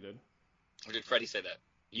thought Freddie did. Or did Freddie say that?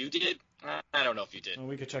 You did? I don't know if you did. Well,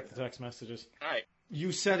 we could check the text messages. All right.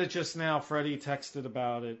 You said it just now. Freddie texted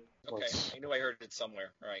about it. Okay. I knew I heard it somewhere.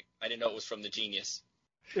 All right. I didn't know it was from the genius.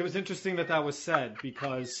 It was interesting that was said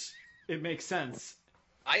because it makes sense.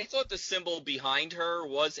 I thought the symbol behind her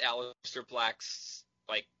was Aleister Black's,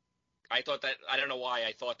 like, I thought that, I don't know why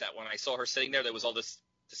I thought that when I saw her sitting there was all this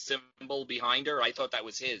the symbol behind her. I thought that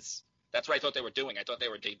was his. That's what I thought they were doing. I thought they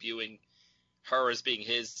were debuting her as being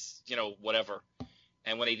his, whatever.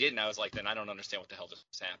 And when he didn't, I was like, then I don't understand what the hell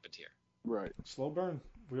just happened here. Right. Slow burn.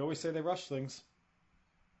 We always say they rush things.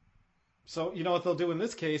 So, you know what they'll do in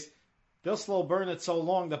this case? They'll slow burn it so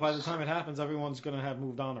long that by the time it happens, everyone's going to have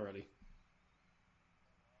moved on already.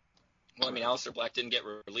 Well, I mean, Aleister Black didn't get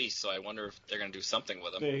released, so I wonder if they're going to do something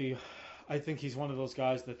with him. I think he's one of those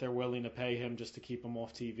guys that they're willing to pay him just to keep him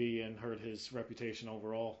off TV and hurt his reputation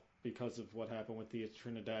overall because of what happened with the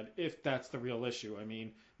Trinidad, if that's the real issue. I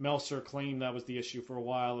mean, Meltzer claimed that was the issue for a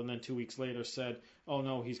while and then 2 weeks later said, oh,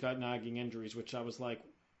 no, he's got nagging injuries, which I was like,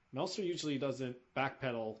 Meltzer usually doesn't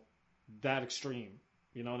backpedal that extreme.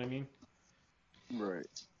 You know what I mean? Right.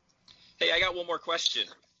 Hey, I got one more question.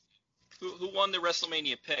 Who won the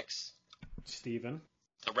WrestleMania picks? Steven.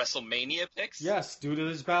 The WrestleMania picks? Yes, due to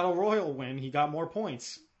his Battle Royal win, he got more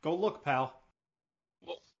points. Go look, pal.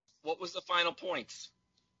 What was the final points?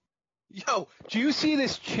 Yo, do you see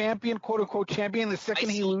this champion, quote-unquote champion, the second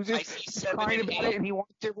he loses, he's crying about it and he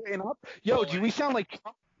wants it written up? Yo, do we sound like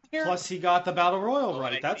Trump here? Plus, he got the Battle Royal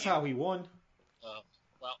right. That's how he won.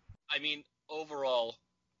 Well, I mean, overall,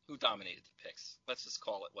 who dominated the picks? Let's just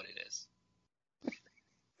call it what it is.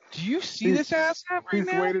 Do you see this ass right He's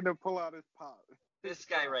now? waiting to pull out his pot. This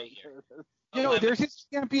guy right here. Yo, there's his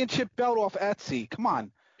championship belt off Etsy. Come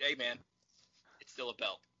on. Hey, man. It's still a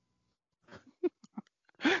belt.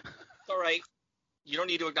 It's all right. You don't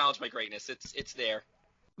need to acknowledge my greatness. It's there.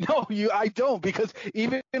 No, I don't, because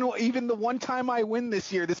even the one time I win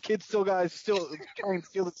this year, this kid still trying to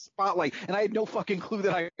steal the spotlight, and I had no fucking clue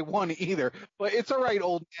that I won either. But it's all right,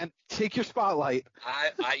 old man. Take your spotlight.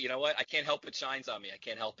 I you know what? I can't help it shines on me. I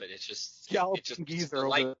can't help it. It's just geezer the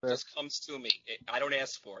light over there. just comes to me. I don't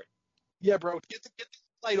ask for it. Yeah, bro. Get the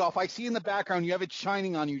light off. I see in the background you have it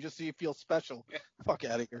shining on you just so you feel special. Yeah. Fuck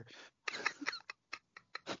out of here.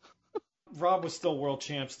 Rob was still world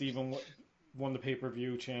champ. Steven won the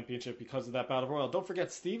pay-per-view championship because of that Battle Royal. Don't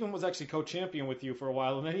forget, Steven was actually co-champion with you for a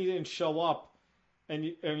while, and then he didn't show up, and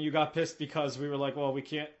you got pissed because we were like, well, we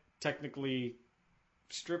can't technically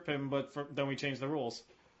strip him, but then we changed the rules.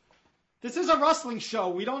 This is a wrestling show.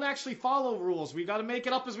 We don't actually follow rules. We got to make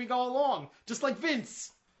it up as we go along, just like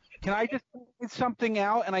Vince. Can I just point something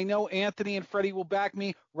out? And I know Anthony and Freddie will back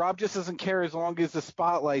me. Rob just doesn't care as long as the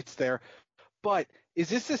spotlight's there. But is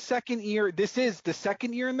this the second year? This is the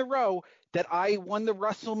second year in the row that I won the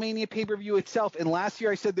WrestleMania pay-per-view itself. And last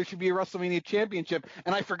year I said there should be a WrestleMania championship,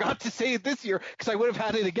 and I forgot to say it this year because I would have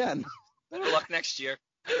had it again. Better luck next year.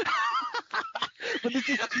 But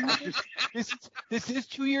this is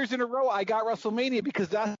 2 years in a row I got WrestleMania because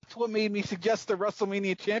that's what made me suggest the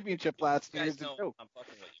WrestleMania championship last year. You guys know I'm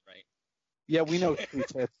fucking with you, right? Yeah, we know.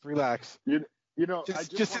 Relax. You know,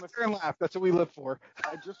 just sit there and laugh. That's what we live for.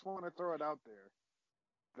 I just want to throw it out there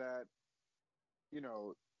that,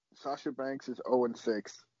 Sasha Banks is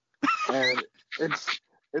 0-6, and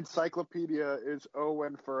Encyclopedia is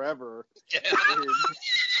 0 forever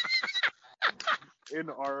in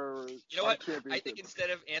our You know what? championship. I think instead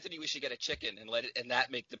of Anthony, we should get a chicken and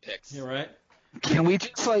that make the picks. You're right. Can we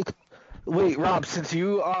just wait, Rob, since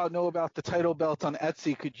you know about the title belt on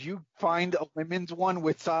Etsy, could you find a women's one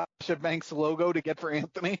with Sasha Banks' logo to get for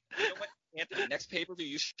Anthony? You know what, Anthony? Next pay-per-view,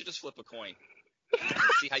 you should just flip a coin. And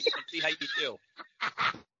see how you do.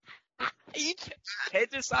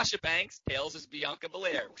 Heads is Sasha Banks, tails is Bianca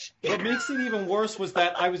Belair. What makes it even worse was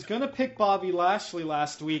that I was going to pick Bobby Lashley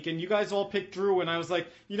last week, and you guys all picked Drew, and I was like,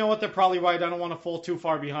 you know what, they're probably right. I don't want to fall too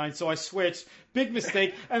far behind, so I switched. Big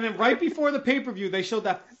mistake. And then right before the pay-per-view, they showed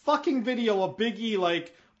that fucking video of Big E,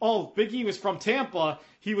 like, oh, Big E was from Tampa.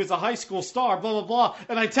 He was a high school star, blah, blah, blah.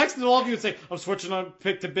 And I texted all of you and say, I'm switching on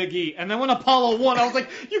pick to Big E. And then when Apollo won, I was like,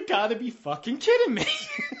 you got to be fucking kidding me.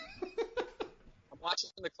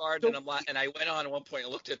 Watching the card, and I went on at one point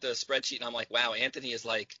and looked at the spreadsheet, and I'm like, wow, Anthony is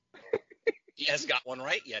like, he hasn't got one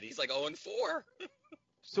right yet. He's like 0-4.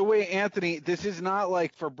 So wait, Anthony, this is not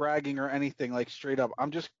like for bragging or anything, like straight up.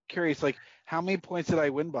 I'm just curious, like, how many points did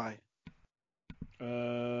I win by?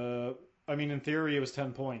 I mean, in theory, it was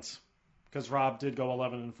 10 points because Rob did go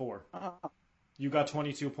 11-4. You got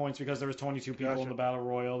 22 points because there was 22 people in the Battle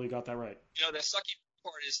Royal. You got that right. You know, the sucky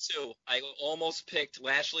part is, too, I almost picked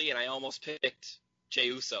Lashley, and I almost picked Jey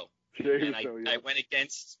Uso. I went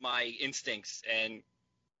against my instincts, and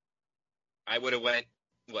I would have went,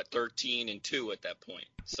 13-2 at that point.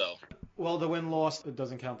 So. Well, the win-loss, it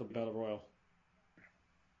doesn't count the Battle Royal.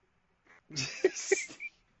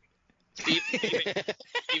 Steve,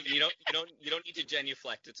 you don't need to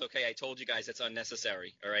genuflect. It's okay. I told you guys it's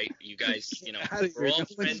unnecessary. All right, you guys, we're all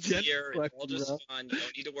friends here. It's all just fun. You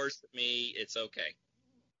don't need to worship me. It's okay.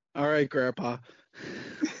 All right, Grandpa.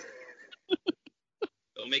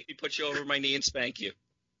 Don't make me put you over my knee and spank you.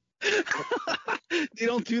 They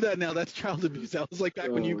don't do that now. That's child abuse. That was like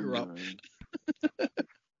back when you grew up.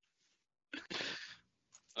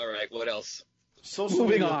 All right, what else? Social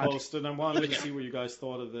media posted, and I wanted to see what you guys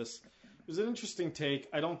thought of this. It was an interesting take.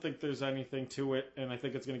 I don't think there's anything to it, and I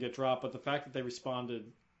think it's going to get dropped, but the fact that they responded,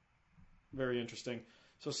 very interesting.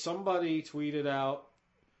 So somebody tweeted out,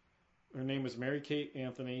 her name was Mary Kate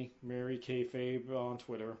Anthony, Mary K. Fabe on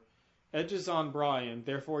Twitter. Edge is on Bryan,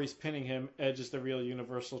 therefore he's pinning him. Edge is the real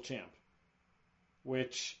Universal Champ.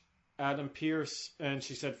 Which Adam Pearce, and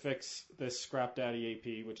she said fix this Scrap Daddy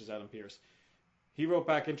AP, which is Adam Pearce. He wrote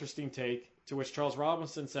back, interesting take, to which Charles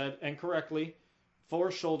Robinson said, and correctly,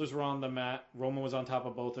 Thor's shoulders were on the mat, Roman was on top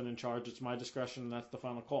of both and in charge. It's my discretion, and that's the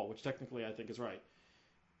final call, which technically I think is right.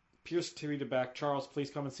 Pearce tweeted back, Charles,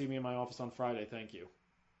 please come and see me in my office on Friday, thank you.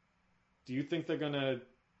 Do you think they're going to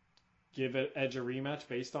give Edge a rematch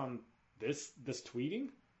based on this tweeting?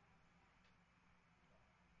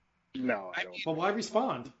 No, I don't. But why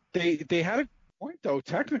respond? They had a point, though,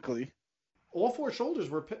 technically. All 4 shoulders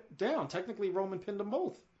were down. Technically, Roman pinned them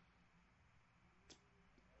both.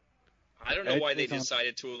 I don't know why they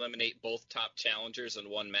decided to eliminate both top challengers in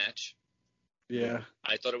one match. Yeah.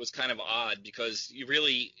 I thought it was kind of odd because you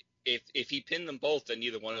really, if he pinned them both, then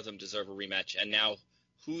neither one of them deserve a rematch. And now,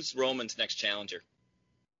 who's Roman's next challenger?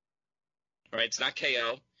 Right? It's not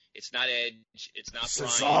KO. It's not Edge. It's not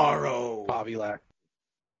Cesaro. Bryan. Bobby Lashley.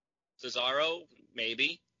 Cesaro,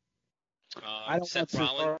 maybe. I don't Seth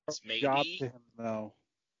want Rollins, Cesaro maybe. to job to him, though.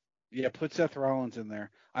 Yeah, put Seth Rollins in there.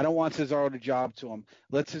 I don't want Cesaro to job to him.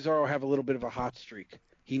 Let Cesaro have a little bit of a hot streak.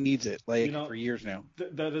 He needs it, for years now.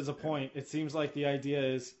 That is a point. It seems like the idea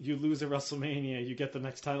is you lose at WrestleMania, you get the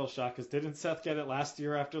next title shot. Because didn't Seth get it last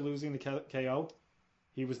year after losing to KO?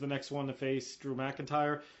 He was the next one to face Drew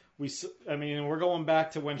McIntyre. We're going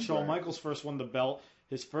back to when Shawn Michaels first won the belt.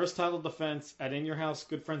 His first title defense at In Your House,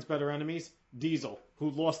 Good Friends, Better Enemies, Diesel, who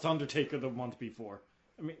lost to Undertaker the month before.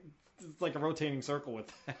 I mean, it's like a rotating circle with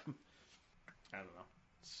them. I don't know.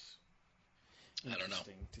 I don't know.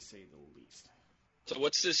 Interesting, to say the least. So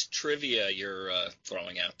what's this trivia you're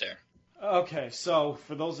throwing out there? Okay, so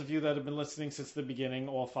for those of you that have been listening since the beginning,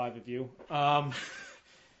 all 5 of you,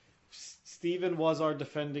 Steven was our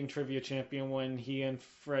defending trivia champion when he and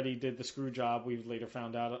Freddie did the screw job. We later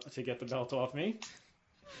found out to get the belt off me.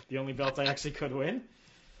 The only belt I actually could win.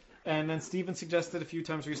 And then Steven suggested a few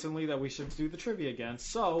times recently that we should do the trivia again.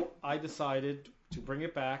 So I decided to bring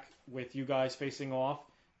it back with you guys facing off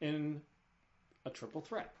in a triple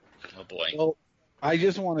threat. Oh, boy. Well, I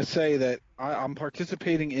just want to say that I'm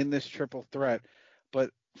participating in this triple threat,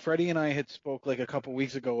 but Freddie and I had spoke like a couple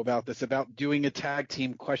weeks ago about this, about doing a tag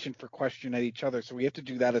team question for question at each other. So we have to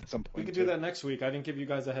do that at some point. We could do that next week. I didn't give you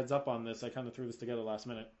guys a heads up on this. I kind of threw this together last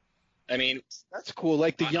minute. I mean, that's cool.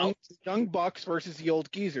 Like the young bucks versus the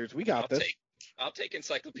old geezers. We got this. I'll take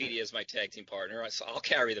Encyclopedia as my tag team partner. So I'll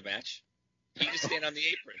carry the match. You just stand on the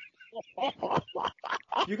apron.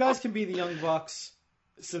 You guys can be the young bucks.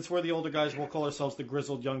 Since we're the older guys, we'll call ourselves the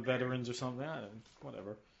grizzled young veterans or something.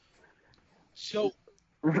 Whatever. So,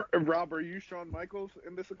 Rob, are you Shawn Michaels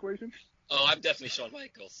in this equation? Oh, I'm definitely Shawn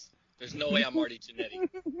Michaels. There's no way I'm Marty Jannetty.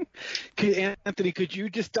 Anthony, could you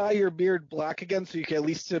just dye your beard black again so you can at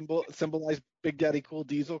least symbolize Big Daddy Cool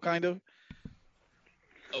Diesel, kind of?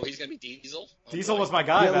 Oh, he's going to be Diesel? Oh, Diesel was my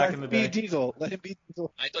guy back in the day. Diesel. Let him be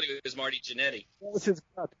Diesel. I thought he was Marty Jannetty. That was his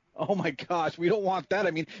cut. Oh, my gosh. We don't want that.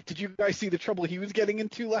 I mean, did you guys see the trouble he was getting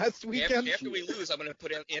into last weekend? After we lose, I'm going to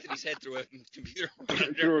put Anthony's head through a computer.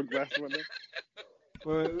 Through a glass window.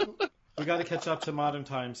 We got to catch up to modern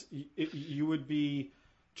times. You would be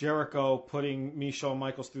Jericho putting me, Shawn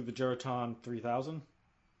Michaels, through the Geraton 3000?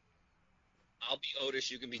 I'll be Otis.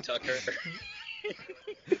 You can be Tucker.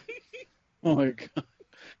 Oh, my God.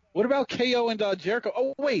 What about KO and Jericho?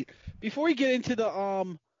 Oh, wait. Before we get into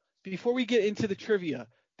the trivia,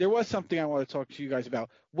 there was something I want to talk to you guys about.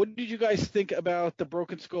 What did you guys think about the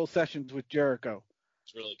Broken Skull sessions with Jericho?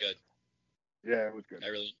 It's really good. Yeah, it was good. I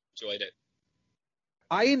really enjoyed it.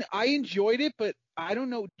 I enjoyed it, but I don't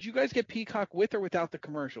know. Did you guys get Peacock with or without the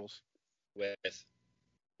commercials? With.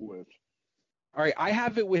 All right, I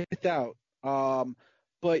have it without.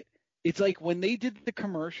 But it's like when they did the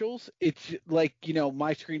commercials, it's like,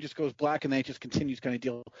 my screen just goes black and then it just continues kind of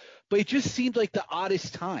deal. But it just seemed like the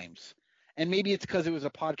oddest times. And maybe it's because it was a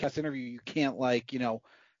podcast interview. You can't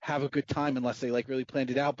have a good time unless they like really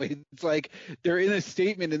planned it out. But it's like they're in a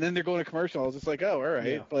statement and then they're going to commercial. I was just like, oh, all right.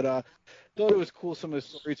 Yeah. But thought it was cool, some of the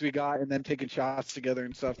stories we got, and then taking shots together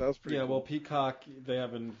and stuff. That was pretty cool. Well, Peacock, they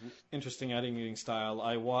have an interesting editing style.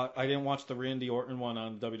 I didn't watch the Randy Orton one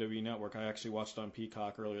on WWE Network. I actually watched it on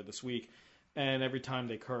Peacock earlier this week. And every time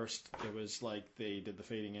they cursed, it was like they did the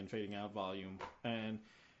fading in, fading out volume. And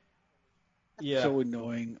yeah, so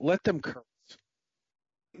annoying. Let them curse.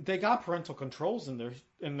 They got parental controls in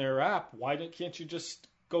their app. Why can't you just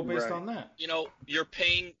go based on that? You know, you're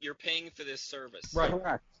paying for this service. Right.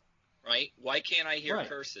 Correct. Right? Why can't I hear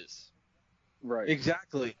curses? Right.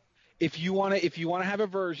 Exactly. If you want to have a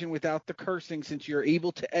version without the cursing, since you're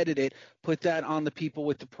able to edit it, put that on the people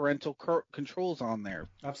with the parental controls on there.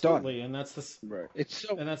 Absolutely, Done. and that's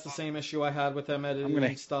the same issue I had with them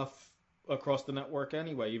editing stuff across the network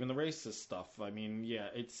anyway, even the racist stuff. I mean, yeah,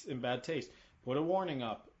 it's in bad taste. Put a warning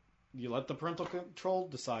up. You let the parental control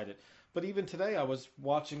decide it. But even today, I was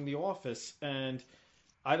watching The Office, and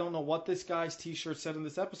I don't know what this guy's T-shirt said in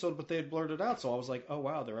this episode, but they had blurred it out. So I was like, oh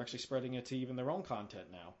wow, they're actually spreading it to even their own content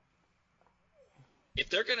now. If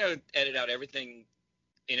they're going to edit out everything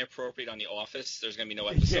inappropriate on The Office, there's going to be no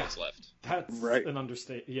episodes left. That's an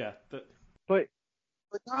understatement. Yeah. But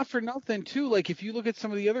not for nothing, too. Like, if you look at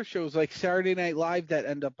some of the other shows, like Saturday Night Live that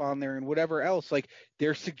end up on there and whatever else, like,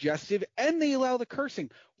 they're suggestive and they allow the cursing.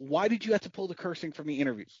 Why did you have to pull the cursing from the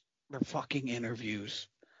interviews? They're fucking interviews.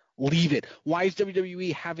 Leave it. Why is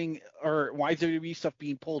WWE stuff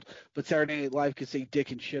being pulled, but Saturday Night Live could say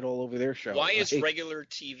dick and shit all over their show? Why is regular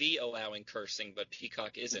TV allowing cursing, but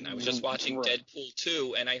Peacock isn't? I was just watching Deadpool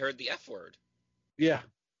 2, and I heard the F word. Yeah.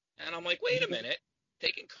 And I'm like, wait a minute.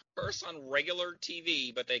 They can curse on regular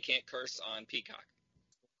TV, but they can't curse on Peacock.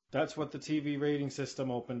 That's what the TV rating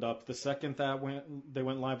system opened up. The second that they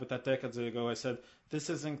went live with that decades ago, I said, this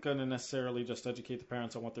isn't going to necessarily just educate the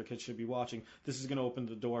parents on what their kids should be watching. This is going to open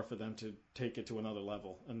the door for them to take it to another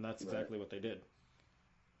level, and that's exactly what they did.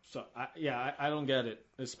 So, I don't get it,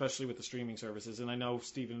 especially with the streaming services. And I know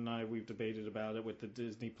Steven and I, we've debated about it with the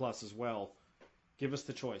Disney Plus as well. Give us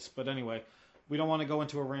the choice. But anyway, we don't want to go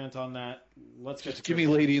into a rant on that. Let's just give me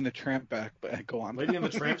Lady and the Tramp back, but go on. Lady and the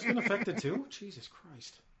Tramp's been affected too? Jesus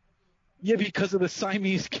Christ. Yeah, because of the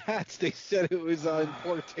Siamese cats, they said it was in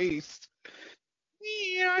poor taste.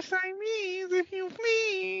 We are Siamese, if you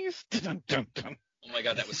please. Dun, dun, dun. Oh my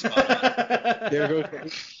God, that was spot on.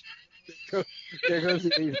 There goes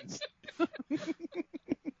the Asians.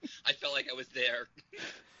 I felt like I was there.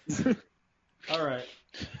 All right.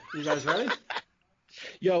 You guys ready?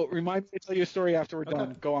 Yo, remind me to tell you a story after we're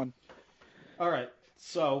done. Go on. All right.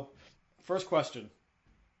 So, first question.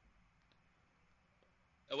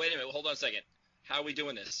 Oh, wait a minute. Hold on a second. How are we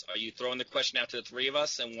doing this? Are you throwing the question out to the three of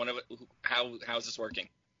us, and how's this working?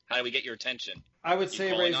 How do we get your attention? I would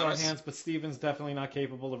say raise our hands, but Steven's definitely not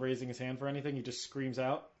capable of raising his hand for anything. He just screams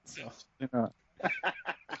out. So.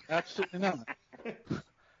 Absolutely not.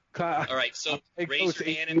 All right, so raise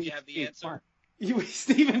your hand if you have the answer.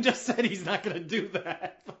 Steven just said he's not going to do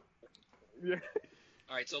that. Yeah.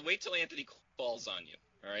 All right, so wait till Anthony calls on you.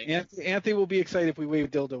 All right. Anthony will be excited if we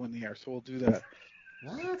wave dildo in the air, so we'll do that.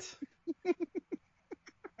 What?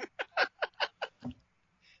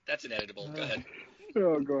 That's ineditable. Go ahead.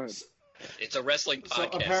 Oh, go ahead. It's a wrestling podcast.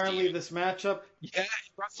 So apparently Steven. this matchup. Yeah,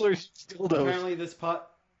 wrestlers dildos. Apparently this pot.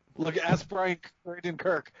 Look, ask Brandon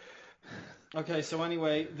Kirk. Okay, so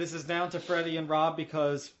anyway, this is down to Freddie and Rob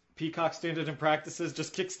because Peacock Standard and Practices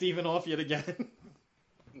just kicked Steven off yet again.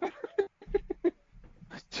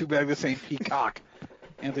 Too bad this ain't Peacock.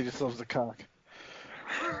 Anthony just loves the cock.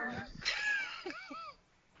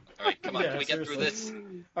 All right, come on, can we get through this?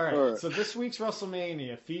 All right, so this week's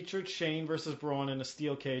WrestleMania featured Shane versus Braun in a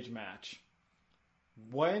steel cage match.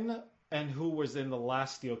 When and who was in the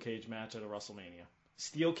last steel cage match at a WrestleMania?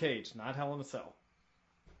 Steel cage, not Hell in a Cell.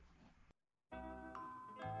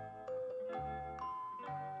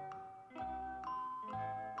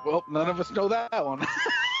 Well, none of us know that one.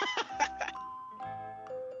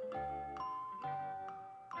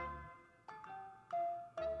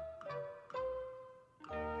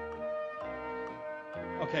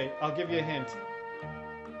 Okay, I'll give you a hint.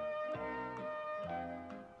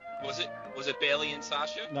 Was it Bailey and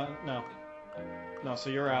Sasha? No, so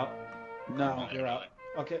you're out. No, you're out.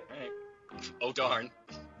 Okay. Oh, darn.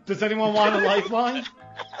 Does anyone want a lifeline?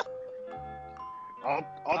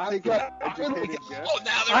 I'll take it. Oh,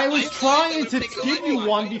 now I was trying to give you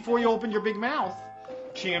one before you opened your big mouth,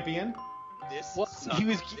 champion. He was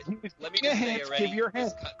Let me just say already, give your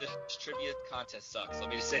hint. This trivia contest sucks. Let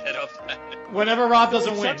me just say that up. Whenever Rob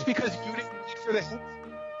doesn't win. Sucks because you didn't wait for the hint.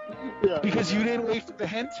 Yeah. Because you didn't wait for the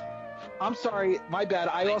hint. I'm sorry, my bad.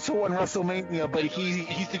 I also won WrestleMania, but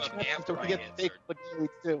he's the champion, so he gets to take the games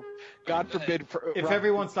too. God forbid. If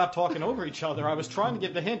everyone stopped talking over each other, I was trying to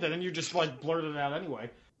get the hint, and then you just blurted it out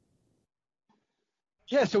anyway.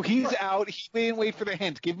 Yeah, so he's out. He didn't wait for the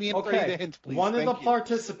hint. Give me the hint, please. One of the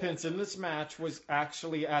participants in this match was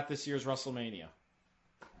actually at this year's WrestleMania.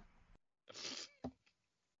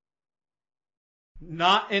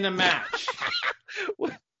 Not in a match.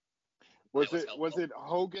 Was it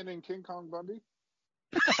Hogan and King Kong Bundy?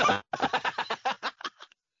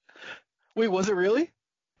 Wait, was it really?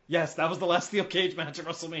 Yes, that was the last steel cage match at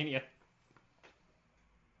WrestleMania.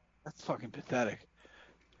 That's fucking pathetic.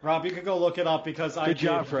 Rob, you can go look it up because Good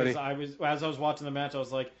job, Freddie. As I was watching the match, I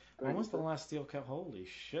was like, when was the last steel cage? Holy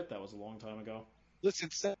shit, that was a long time ago. Listen,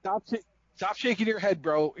 stop shaking your head,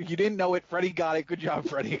 bro. You didn't know it. Freddie got it. Good job,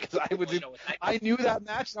 Freddie. Because I knew that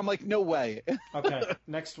match, and I'm like, no way. Okay,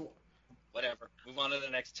 next. Whatever. Move on to the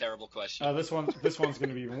next terrible question. This one's going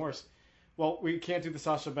to be even worse. Well, we can't do the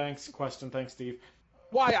Sasha Banks question. Thanks, Steve.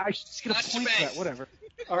 Why? I should just get a point for that. Whatever.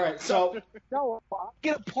 All right, so no, I'll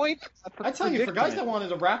get a point. I tell you, for guys that wanted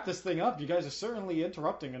to wrap this thing up, you guys are certainly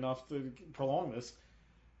interrupting enough to prolong this.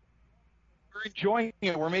 We're enjoying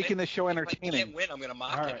it. We're making the show entertaining. If I can't win, I'm going to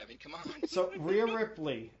mock it. I mean, come on. So Rhea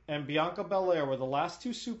Ripley and Bianca Belair were the last two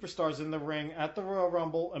superstars in the ring at the Royal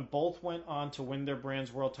Rumble, and both went on to win their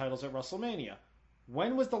brands world titles at WrestleMania.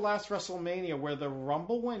 When was the last WrestleMania where the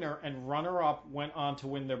Rumble winner and runner-up went on to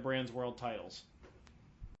win their brands world titles?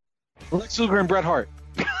 Lex Luger and Bret Hart.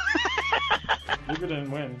 Luger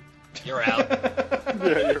didn't win. You're out.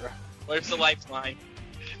 Yeah, you're out. Where's the lifeline?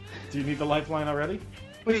 Do you need the lifeline already?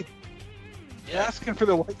 Wait. You're asking for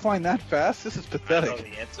the lifeline that fast? This is pathetic. I know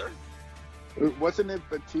the answer. Wasn't it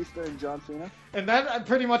Batista and John Cena? And that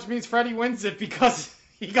pretty much means Freddie wins it because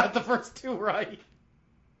he got the first two right.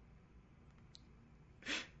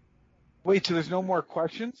 Wait, so there's no more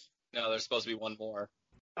questions? No, there's supposed to be one more.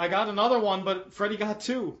 I got another one, but Freddie got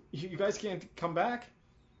two. You guys can't come back?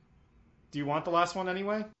 Do you want the last one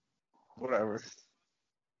anyway? Whatever.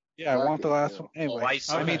 Yeah, I want the last one anyway. Oh, I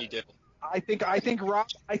certainly do. I think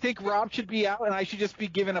Rob should be out, and I should just be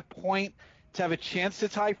given a point to have a chance to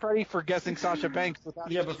tie Freddie for guessing Sasha Banks.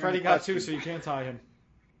 Yeah, but Freddie got two, so you can't tie him.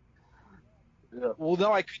 Yeah. Well,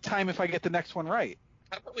 no, I could tie him if I get the next one right.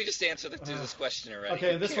 How about we just answer this question already?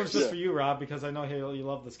 Okay, this one's just for you, Rob, because I know you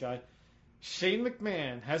love this guy. Shane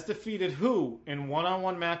McMahon has defeated who in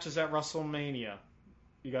one-on-one matches at WrestleMania?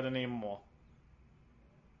 You got to name them all.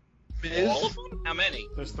 Miz? All of them? How many?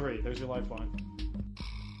 There's three. There's your lifeline.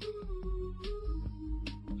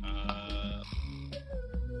 I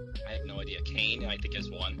have no idea. Kane, I think, has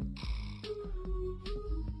one.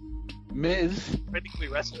 Miz? I think we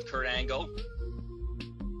wrestled Kurt Angle.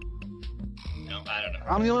 No, I don't know.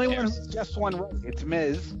 I'm the only one who's guessed one right. It's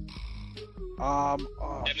Miz. Kevin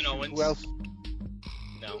Owens. Who else?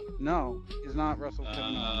 No. No, he's not wrestled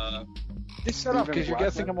Kevin Owens. Just shut up, because you're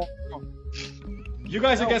guessing them all. You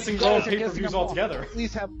guys are guessing all pay-per-views altogether.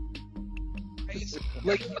 Please have...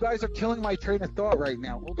 Like, you guys are killing my train of thought right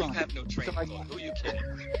now. Hold on. I have no train of thought. Who are you kidding?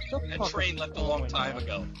 That train left a long time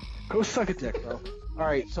ago. Go suck a dick, bro. All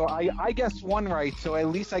right, so I guessed one right, so at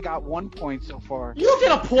least I got 1 point so far. You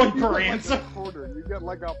get a point per answer. You get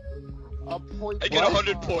like a point. I get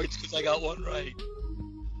 100 points because I got one right.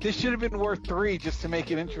 This should have been worth 3 just to make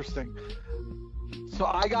it interesting. So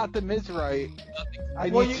I got the Miz right.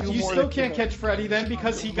 Well, you still can't catch Freddie then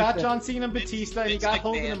because he got John Cena and Batista and he got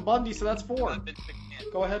Hogan and Bundy, so that's 4.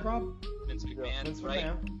 Go ahead, Rob. Vince McMahon, Vince right?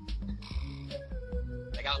 McMahon.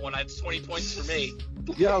 I got one. That's 20 points for me.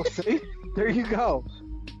 Yo, see? There you go.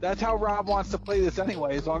 That's how Rob wants to play this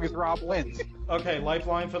anyway, as long as Rob wins. Okay,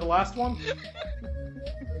 lifeline for the last one.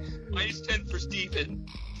 Minus 10 for Steven.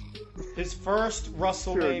 His first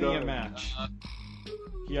WrestleMania match.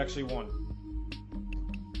 He actually won.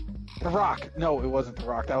 The Rock. No, it wasn't The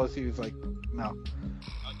Rock. He was like, no.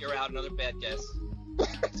 Oh, you're out. Another bad guess.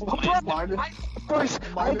 Well, bro, I had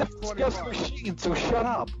the first guess for Shane, so shut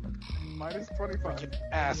up. Minus 25.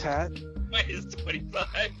 Asshat. Minus 25.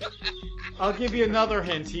 I'll give you another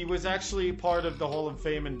hint. He was actually part of the Hall of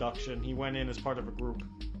Fame induction. He went in as part of a group.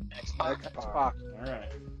 X-Pac. All right.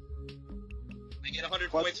 I get 100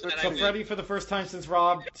 points for that. So Freddie, for the first time since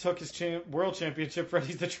Rob took his world championship,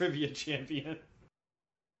 Freddie's the trivia champion.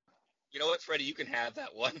 You know what, Freddie? You can have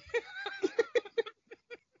that one.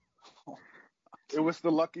 It was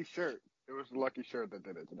the lucky shirt. It was the lucky shirt that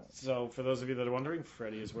did it tonight. So, for those of you that are wondering,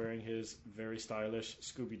 Freddie is wearing his very stylish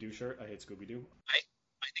Scooby-Doo shirt. I hate Scooby-Doo. I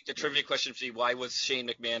think the trivia question should be, why was Shane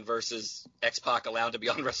McMahon versus X-Pac allowed to be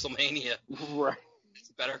on WrestleMania? Right. It's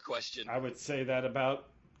a better question. I would say that about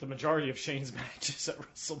the majority of Shane's matches at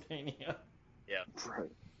WrestleMania. Yeah. Right.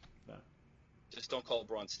 Just don't call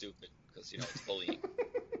Braun stupid because it's bullying.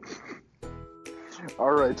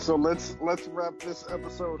 All right, so let's wrap this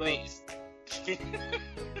episode Please. up.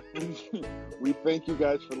 We thank you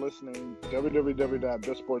guys for listening.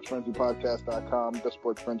 www.thesportsfrenzypodcast.com, The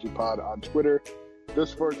Sports Frenzy Pod on Twitter, The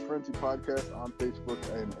Sports Frenzy Podcast on Facebook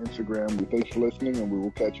and Instagram. We thanks for listening, and we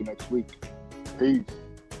will catch you next week. Peace.